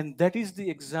 And that is the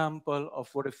example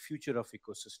of what a future of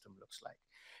ecosystem looks like,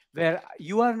 where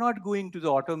you are not going to the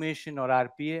automation or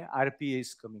RPA, RPA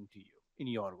is coming to you in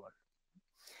your world.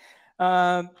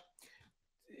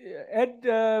 Ed,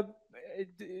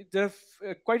 there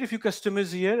are quite a few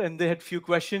customers here, and they had few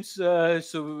questions. One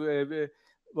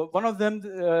of them,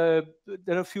 there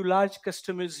are a few large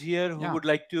customers here who would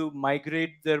like to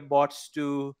migrate their bots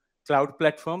to cloud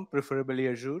platform, preferably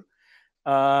Azure.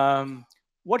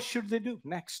 What should they do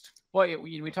next? Well,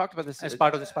 we talked about this as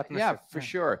part of this partnership. Yeah, for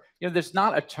sure. There's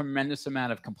not a tremendous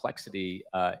amount of complexity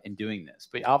in doing this,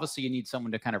 but obviously you need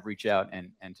someone to kind of reach out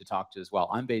and to talk to as well.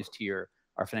 I'm based here.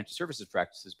 Our financial services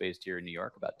practice is based here in New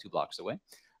York, about 2 blocks away.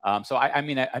 So I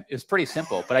mean, it's pretty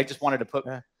simple, but I just wanted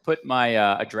to put my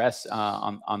address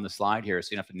on the slide here, so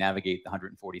you don't have to navigate the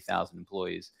 140,000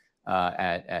 employees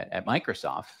at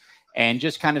Microsoft. and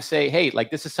just kind of say, hey,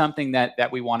 like this is something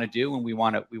that we want to do, and we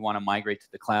want to migrate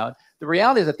to the cloud. The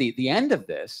reality is at the end of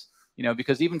this,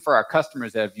 because even for our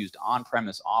customers that have used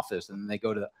on-premise Office, and then they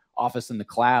go to the Office in the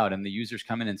cloud, and the users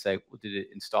come in and say, well, did it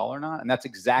install or not? And that's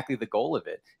exactly the goal of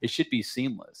it. It should be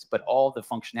seamless, but all the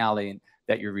functionality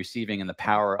that you're receiving and the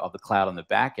power of the cloud on the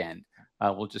back end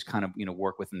will just kind of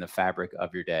work within the fabric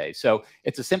of your day. So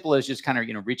it's as simple as just kind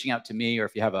of reaching out to me, or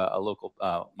if you have a local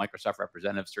Microsoft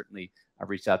representative, certainly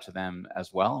reach out to them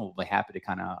as well, and we'll be happy to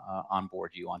kind of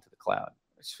onboard you onto the cloud.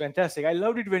 It's fantastic. I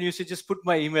loved it when you said just put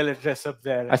my email address up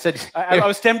there. I said I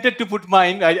was tempted to put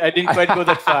mine. I didn't quite go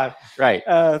that far. Right.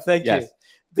 Thank you.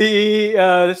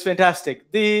 That's fantastic.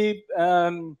 We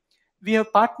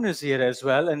have partners here as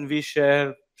well, and we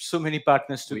share so many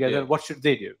partners together. What should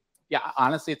they do? Yeah,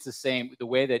 honestly, it's the same. The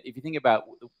way that if you think about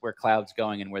where cloud's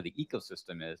going and where the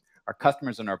ecosystem is, our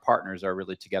customers and our partners are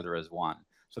really together as one.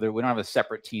 So we don't have a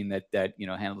separate team that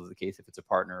handles the case. If it's a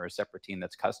partner or a separate team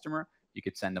that's customer, you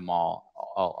could send them all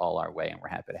our way, and we're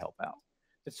happy to help out.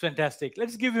 That's fantastic.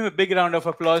 Let's give him a big round of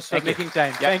applause for making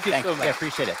time. Thank you so much. I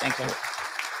appreciate it. Thank you.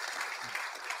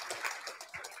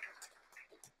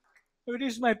 It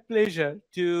is my pleasure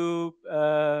to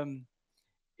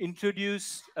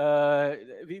introduce,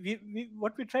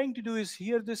 what we're trying to do is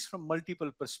hear this from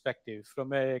multiple perspectives,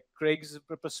 from a Craig's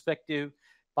perspective,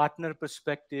 partner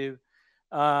perspective.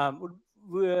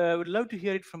 Would love to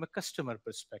hear it from a customer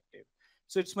perspective.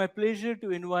 So it's my pleasure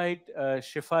to invite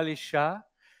Shefali Shah,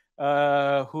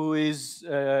 who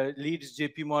leads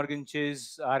JP Morgan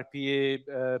Chase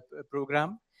RPA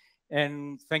program.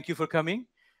 And thank you for coming.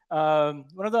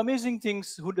 One of the amazing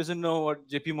things, who doesn't know what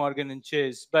JP Morgan and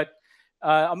Chase, but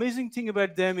amazing thing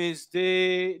about them is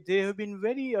they have been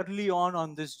very early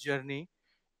on this journey,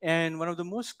 and one of the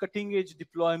most cutting edge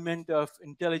deployment of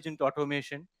intelligent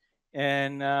automation.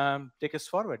 And take us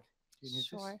forward.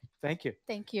 Sure. Thank you.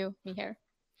 Thank you, Mihir.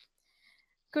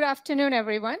 Good afternoon,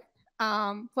 everyone.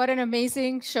 What an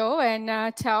amazing show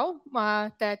and tell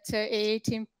that AA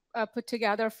team put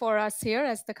together for us here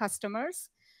as the customers.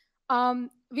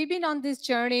 We've been on this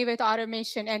journey with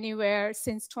Automation Anywhere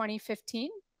since 2015.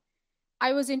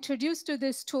 I was introduced to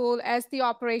this tool as the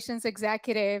operations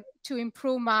executive to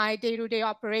improve my day-to-day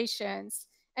operations.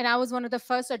 And I was one of the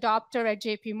first adopter at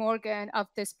JP Morgan of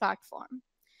this platform.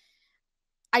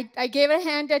 I gave a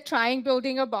hand at trying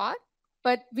building a bot,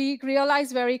 but we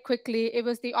realized very quickly it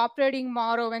was the operating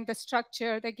model and the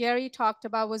structure that Gary talked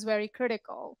about was very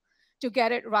critical to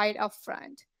get it right up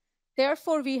front.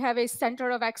 Therefore, we have a Center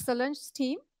of Excellence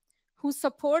team who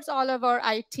supports all of our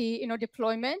IT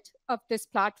deployment of this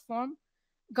platform,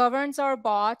 governs our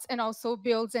bots, and also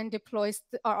builds and deploys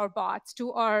our bots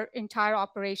to our entire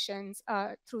operations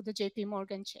through the JP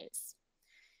Morgan Chase.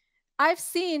 I've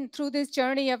seen through this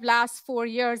journey of last 4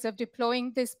 years of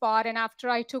deploying this bot, and after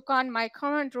I took on my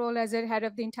current role as the head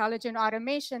of the intelligent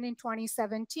automation in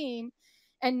 2017,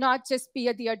 and not just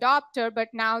be the adopter, but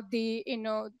now the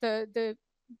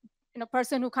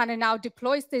person who kind of now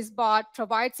deploys this bot,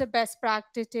 provides the best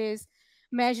practices,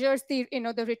 measures the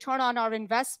return on our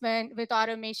investment with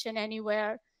Automation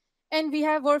Anywhere. And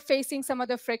we're facing some of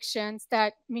the frictions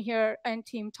that Mihir and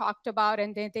team talked about,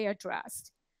 and they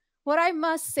addressed. What I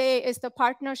must say is the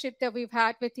partnership that we've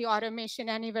had with the Automation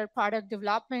Anywhere product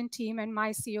development team and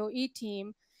my COE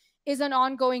team is an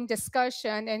ongoing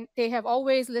discussion, and they have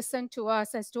always listened to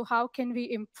us as to how can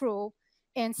we improve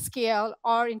and scale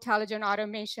our intelligent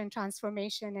automation,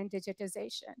 transformation, and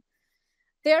digitization.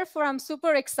 Therefore, I'm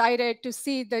super excited to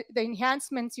see the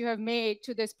enhancements you have made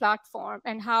to this platform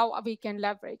and how we can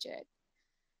leverage it.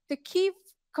 The key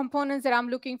components that I'm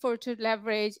looking for to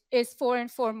leverage is, first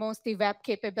and foremost, the web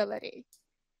capability.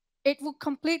 It will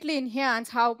completely enhance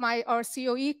how our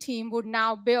COE team would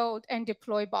now build and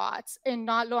deploy bots and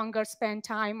not longer spend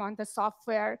time on the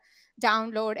software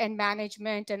download and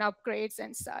management and upgrades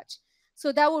and such.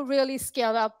 So that will really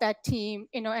scale up that team,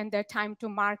 and their time to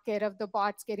market of the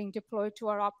bots getting deployed to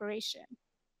our operation.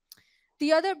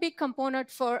 The other big component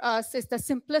for us is the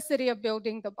simplicity of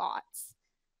building the bots.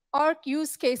 Our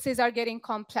use cases are getting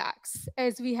complex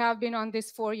as we have been on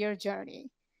this 4-year journey.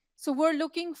 So we're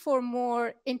looking for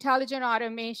more intelligent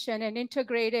automation and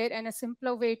integrated and a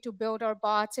simpler way to build our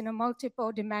bots in a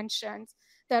multiple dimensions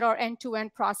that our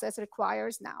end-to-end process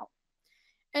requires now.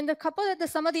 And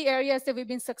some of the areas that we've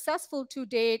been successful to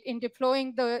date in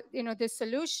deploying this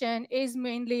solution is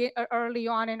mainly early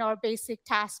on in our basic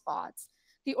task bots.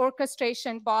 The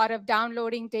orchestration bot of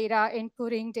downloading data,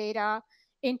 inputting data,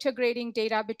 integrating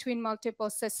data between multiple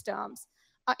systems.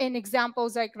 In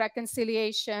examples like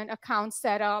reconciliation, account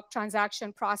setup,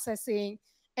 transaction processing,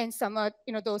 and some of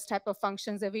those type of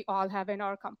functions that we all have in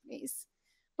our companies.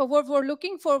 But what we're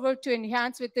looking forward to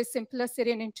enhance with this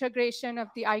simplicity and integration of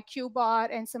the IQ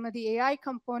bot and some of the AI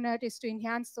component is to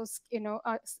enhance those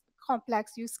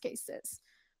complex use cases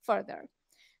further.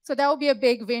 So that will be a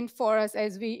big win for us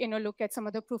as we look at some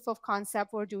of the proof of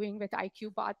concept we're doing with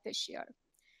IQ bot this year.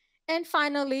 And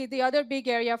finally, the other big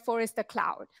area for is the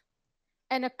cloud.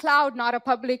 And a cloud, not a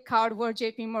public cloud. We're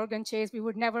JP Morgan Chase. We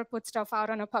would never put stuff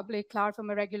out on a public cloud from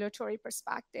a regulatory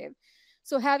perspective.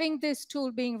 So having this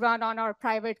tool being run on our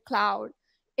private cloud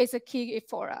is a key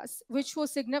for us, which will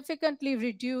significantly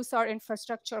reduce our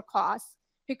infrastructure costs,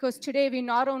 because today we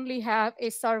not only have a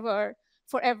server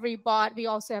for every bot, we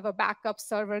also have a backup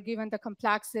server, given the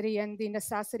complexity and the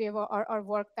necessity of our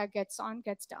work that gets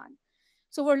done.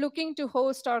 So we're looking to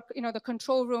host our, the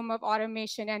control room of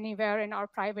automation anywhere in our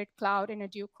private cloud in a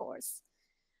due course.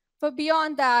 But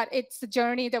beyond that, it's a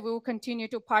journey that we will continue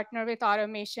to partner with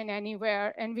Automation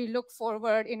Anywhere, and we look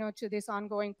forward, to this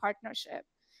ongoing partnership.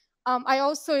 I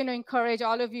also, encourage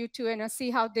all of you to, see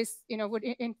how this, would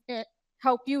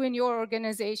help you in your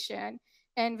organization,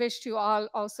 and wish you all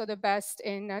also the best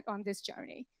on this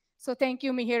journey. So thank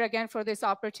you, Mihir, again for this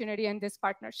opportunity and this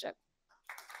partnership.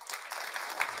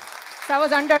 So I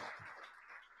was under.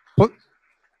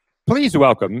 Please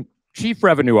welcome Chief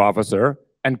Revenue Officer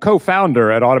and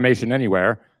co-founder at Automation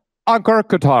Anywhere, Ankar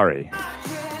Kothari.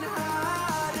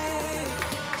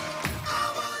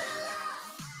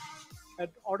 At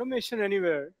Automation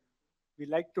Anywhere, we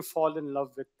like to fall in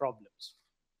love with problems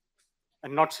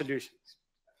and not solutions.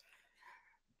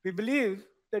 We believe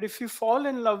that if you fall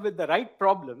in love with the right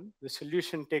problem, the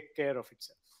solution takes care of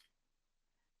itself.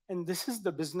 And this is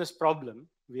the business problem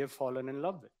we have fallen in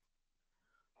love with.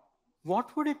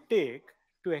 What would it take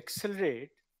to accelerate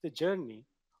the journey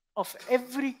of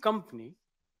every company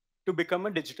to become a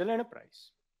digital enterprise?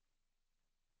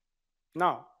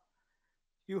 Now,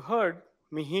 you heard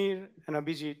Mihir and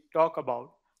Abhijit talk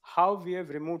about how we have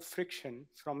removed friction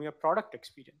from your product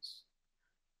experience.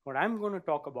 What I'm going to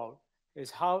talk about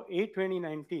is how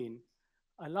A2019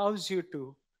 allows you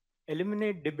to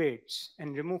eliminate debates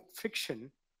and remove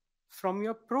friction from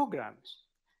your programs,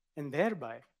 and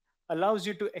thereby allows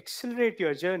you to accelerate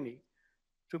your journey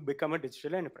to become a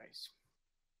digital enterprise.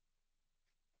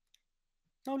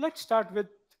 Now let's start with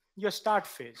your start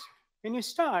phase. When you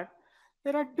start,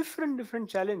 there are different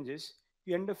challenges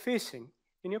you end up facing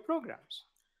in your programs.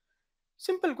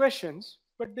 Simple questions,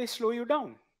 but they slow you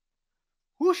down.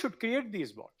 Who should create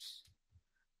these bots?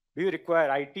 Do you require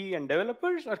IT and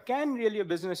developers, or can really a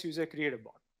business user create a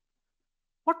bot?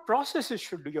 What processes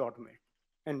should you automate?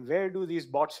 And where do these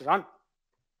bots run?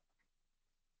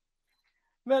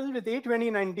 Well, with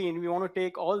A2019, we want to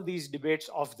take all these debates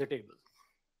off the table.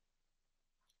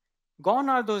 Gone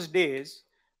are those days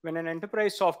when an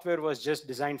enterprise software was just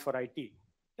designed for IT.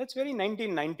 That's very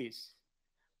 1990s.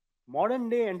 Modern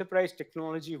day enterprise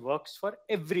technology works for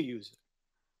every user,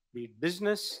 be it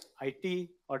business, IT,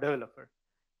 or developer.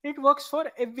 It works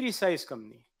for every size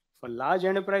company, for large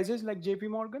enterprises like JP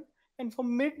Morgan, and for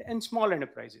mid and small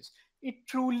enterprises. It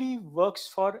truly works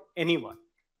for anyone.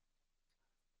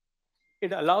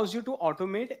 It allows you to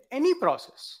automate any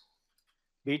process,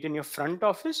 be it in your front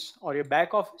office or your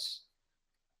back office,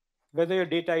 whether your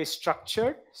data is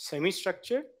structured,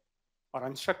 semi-structured, or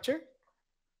unstructured,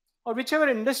 or whichever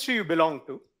industry you belong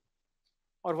to,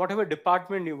 or whatever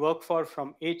department you work for,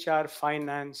 from HR,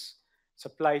 finance,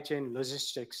 supply chain,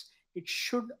 logistics. It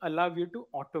should allow you to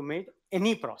automate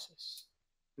any process.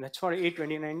 And that's what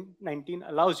A2019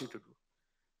 allows you to do.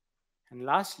 And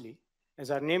lastly,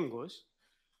 as our name goes,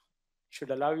 it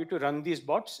should allow you to run these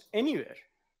bots anywhere,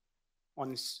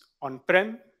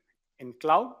 on-prem, in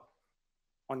cloud,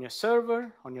 on your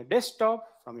server, on your desktop,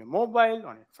 from your mobile,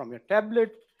 from your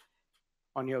tablet,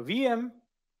 on your VM,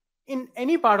 in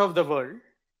any part of the world,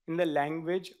 in the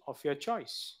language of your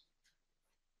choice.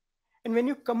 And when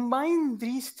you combine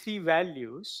these three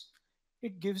values,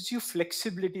 it gives you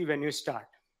flexibility when you start.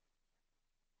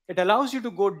 It allows you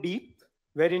to go deep,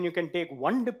 wherein you can take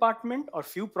one department or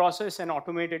few process and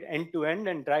automate it end-to-end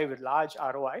and drive a large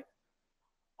ROI.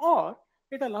 Or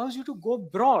it allows you to go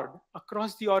broad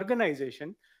across the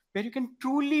organization, where you can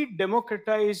truly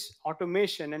democratize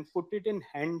automation and put it in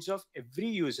hands of every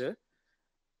user,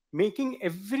 making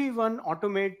everyone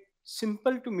automate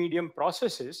simple to medium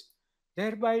processes,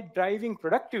 thereby driving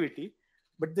productivity.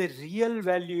 But the real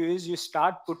value is you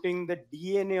start putting the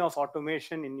DNA of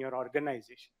automation in your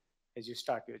organization as you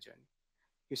start your journey.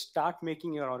 You start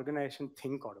making your organization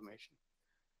think automation.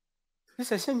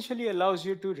 This essentially allows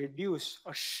you to reduce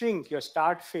or shrink your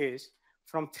start phase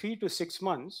from 3 to 6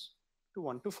 months to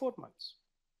 1 to 4 months.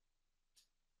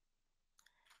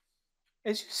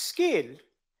 As you scale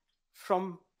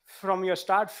from from your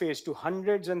start phase to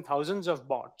hundreds and thousands of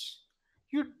bots,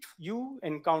 you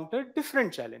encounter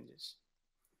different challenges.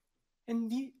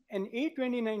 And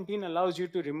A2019 allows you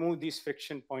to remove these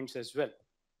friction points as well.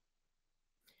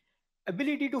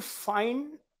 Ability to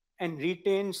find and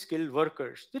retain skilled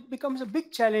workers, that becomes a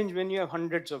big challenge when you have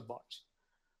hundreds of bots.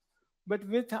 But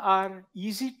with our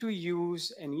easy to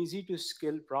use and easy to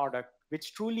skill product,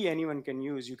 which truly anyone can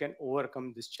use, you can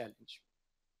overcome this challenge.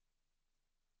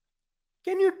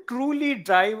 Can you truly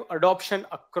drive adoption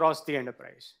across the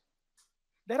enterprise?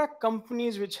 There are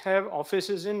companies which have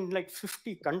offices in like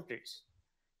 50 countries.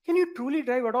 Can you truly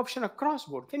drive adoption across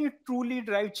board? Can you truly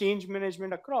drive change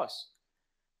management across?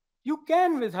 You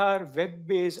can with our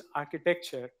web-based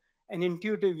architecture and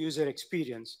intuitive user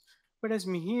experience. But as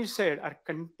Mihir said, our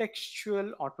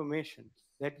contextual automation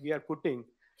that we are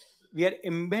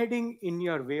embedding in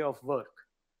your way of work.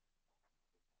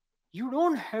 You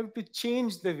don't have to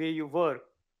change the way you work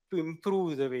to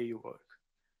improve the way you work.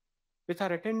 With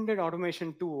our attended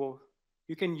automation tool,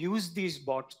 you can use these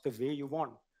bots the way you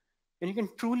want. And you can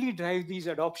truly drive these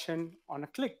adoption on a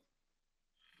click.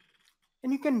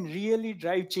 And you can really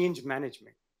drive change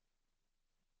management.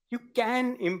 You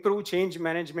can improve change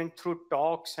management through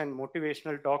talks and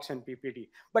motivational talks and PPT,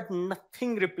 but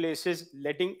nothing replaces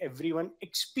letting everyone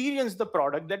experience the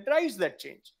product that drives that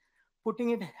change, putting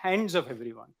it in hands of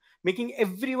everyone, making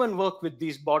everyone work with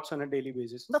these bots on a daily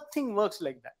basis. Nothing works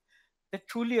like that. That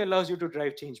truly allows you to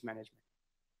drive change management.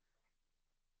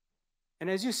 And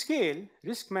as you scale,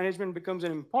 risk management becomes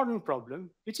an important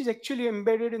problem, which is actually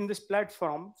embedded in this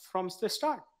platform from the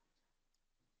start.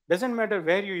 Doesn't matter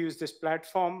where you use this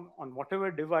platform, on whatever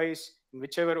device, in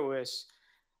whichever OS,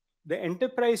 the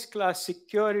enterprise class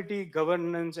security,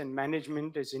 governance, and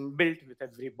management is inbuilt with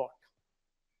every bot.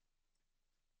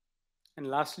 And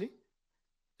lastly,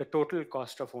 the total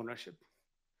cost of ownership.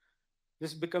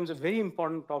 This becomes a very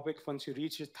important topic once you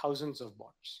reach thousands of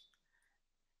bots.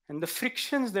 And the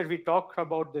frictions that we talked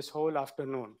about this whole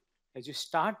afternoon, as you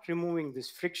start removing this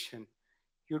friction,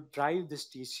 you drive this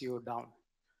TCO down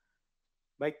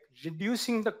by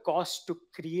reducing the cost to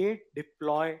create,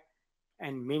 deploy,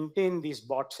 and maintain these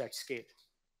bots at scale.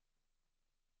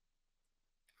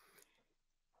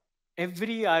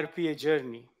 Every RPA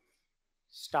journey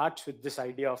starts with this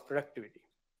idea of productivity.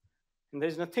 And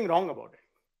there's nothing wrong about it.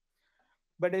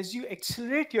 But as you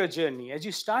accelerate your journey, as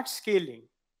you start scaling,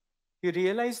 you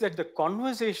realize that the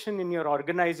conversation in your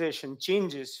organization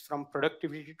changes from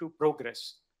productivity to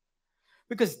progress.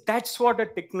 Because that's what a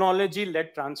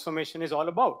technology-led transformation is all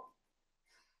about.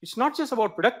 It's not just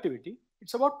about productivity,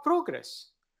 it's about progress.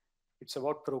 It's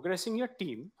about progressing your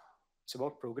team. It's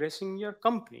about progressing your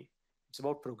company. It's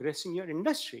about progressing your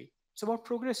industry. It's about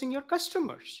progressing your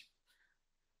customers.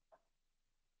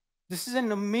 This is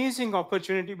an amazing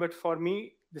opportunity, but for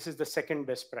me, this is the second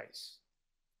best prize.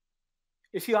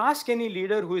 If you ask any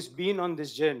leader who has been on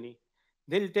this journey,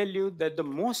 they'll tell you that the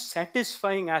most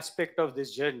satisfying aspect of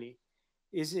this journey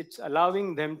is it's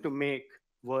allowing them to make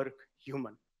work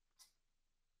human.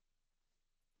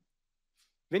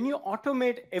 When you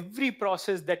automate every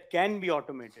process that can be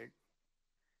automated,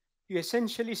 you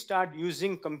essentially start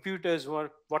using computers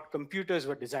what computers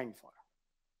were designed for.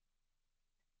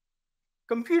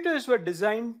 Computers were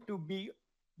designed to be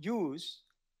used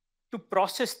to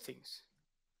process things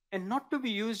and not to be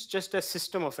used just as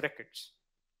system of records.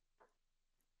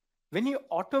 When you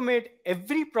automate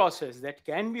every process that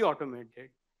can be automated,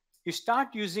 you start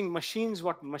using machines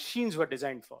what machines were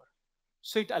designed for.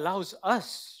 So it allows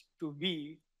us to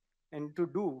be and to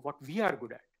do what we are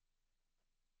good at.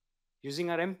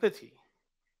 Using our empathy,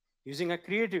 using our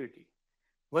creativity,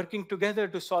 working together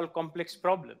to solve complex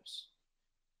problems.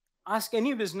 Ask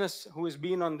any business who has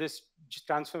been on this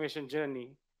transformation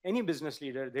journey, any business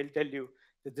leader, they'll tell you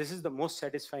that this is the most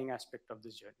satisfying aspect of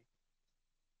this journey.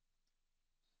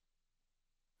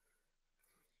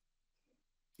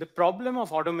 The problem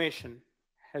of automation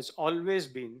has always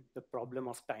been the problem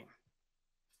of time.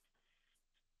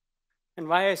 And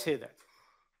why I say that?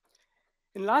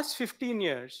 In the last 15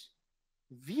 years,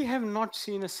 we have not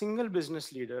seen a single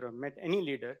business leader or met any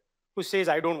leader who says,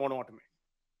 I don't want to automate.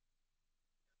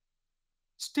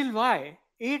 Still, why?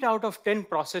 8 out of 10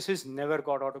 processes never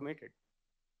got automated.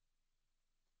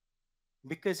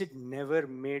 Because it never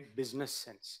made business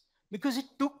sense. Because it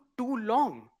took too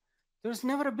long. There was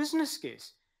never a business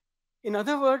case. In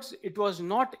other words, it was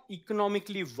not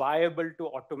economically viable to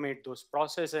automate those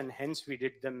processes, and hence we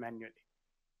did them manually.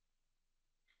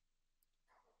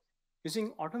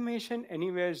 Using Automation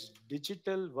Anywhere's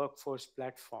digital workforce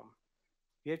platform,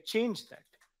 we have changed that.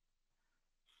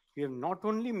 We have not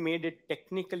only made it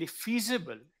technically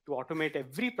feasible to automate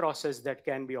every process that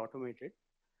can be automated,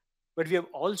 but we have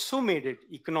also made it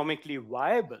economically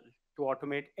viable to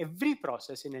automate every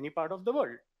process in any part of the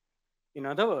world. In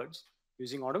other words,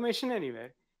 using automation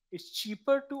anywhere, it's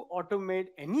cheaper to automate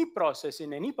any process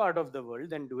in any part of the world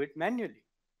than do it manually.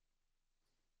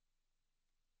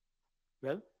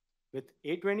 Well, with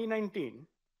A2019,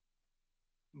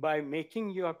 by making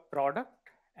your product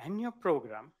and your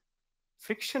program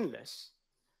frictionless,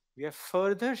 we are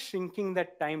further shrinking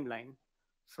that timeline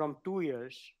from 2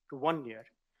 years to 1 year,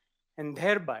 and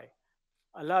thereby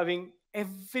allowing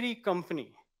every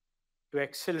company to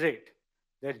accelerate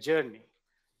their journey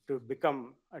to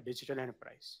become a digital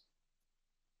enterprise.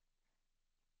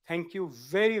 Thank you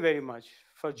very, very much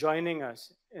for joining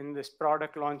us in this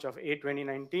product launch of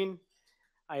A2019.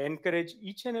 I encourage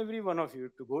each and every one of you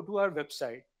to go to our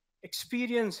website,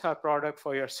 experience our product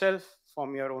for yourself,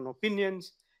 form your own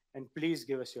opinions, and please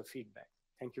give us your feedback.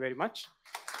 Thank you very much.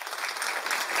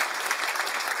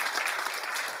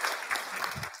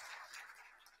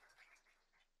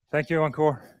 Thank you,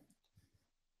 Ankur.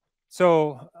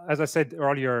 So, as I said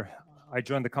earlier, I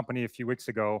joined the company a few weeks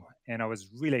ago, and I was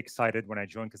really excited when I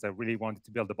joined because I really wanted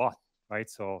to build a bot, right?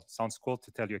 So, sounds cool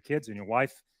to tell your kids and your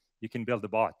wife, you can build a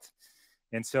bot.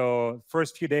 And so,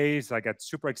 first few days, I got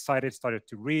super excited, started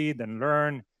to read and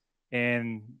learn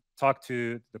and talk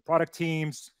to the product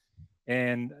teams.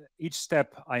 And each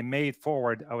step I made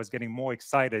forward, I was getting more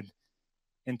excited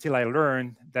until I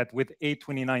learned that with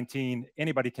A2019,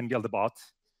 anybody can build a bot,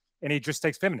 and it just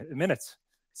takes minutes.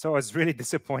 So I was really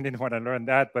disappointed when I learned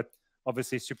that, but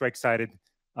obviously super excited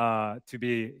to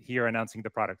be here announcing the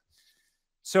product.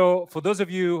 So for those of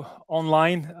you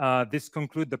online, this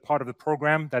concludes the part of the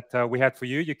program that we had for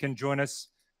you. You can join us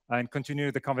and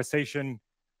continue the conversation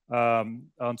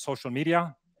on social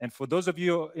media. And for those of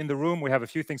you in the room, we have a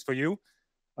few things for you.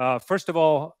 First of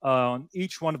all, on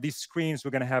each one of these screens,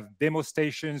 we're going to have demo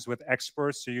stations with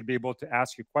experts, so you'll be able to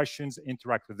ask your questions,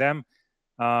 interact with them.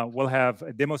 We'll have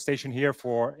a demo station here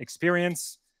for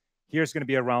experience. Here's going to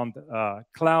be around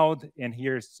cloud, and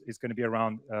here's is going to be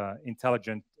around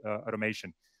intelligent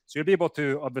automation. So you'll be able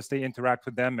to obviously interact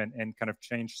with them and kind of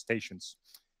change stations.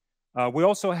 We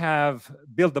also have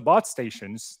build the bot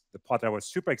stations, the part I was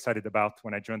super excited about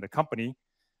when I joined the company.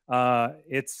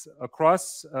 It's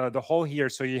across the hall here,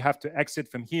 so you have to exit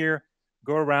from here,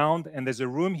 go around, and there's a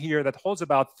room here that holds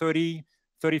about 30,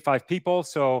 35 people.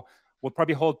 So we'll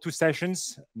probably hold 2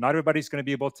 sessions. Not everybody's going to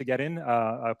be able to get in.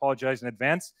 I apologize in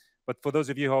advance. But for those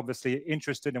of you who are obviously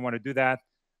interested and want to do that,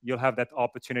 you'll have that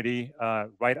opportunity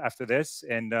right after this,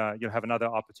 and you'll have another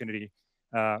opportunity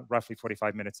roughly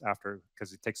 45 minutes after,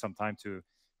 because it takes some time to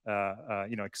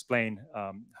explain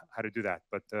how to do that.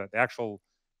 But the actual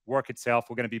work itself,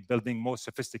 we're going to be building more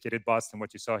sophisticated bots than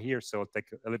what you saw here, so it'll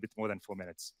take a little bit more than 4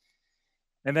 minutes.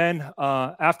 And then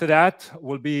after that,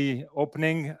 we'll be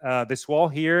opening this wall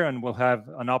here, and we'll have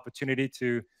an opportunity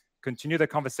to continue the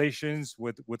conversations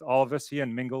with all of us here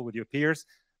and mingle with your peers.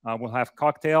 We'll have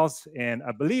cocktails, and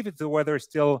I believe if the weather is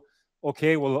still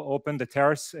okay, we'll open the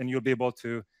terrace, and you'll be able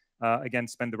to, again,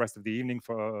 spend the rest of the evening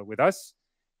with us.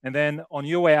 And then on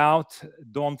your way out,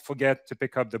 don't forget to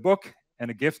pick up the book and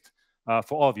a gift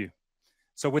for all of you.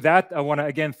 So with that, I want to,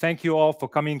 again, thank you all for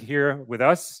coming here with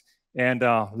us. And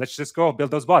let's just go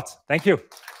build those bots. Thank you.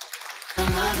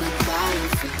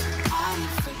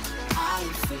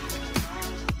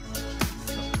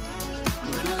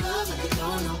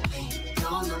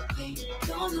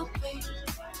 Don't no pain.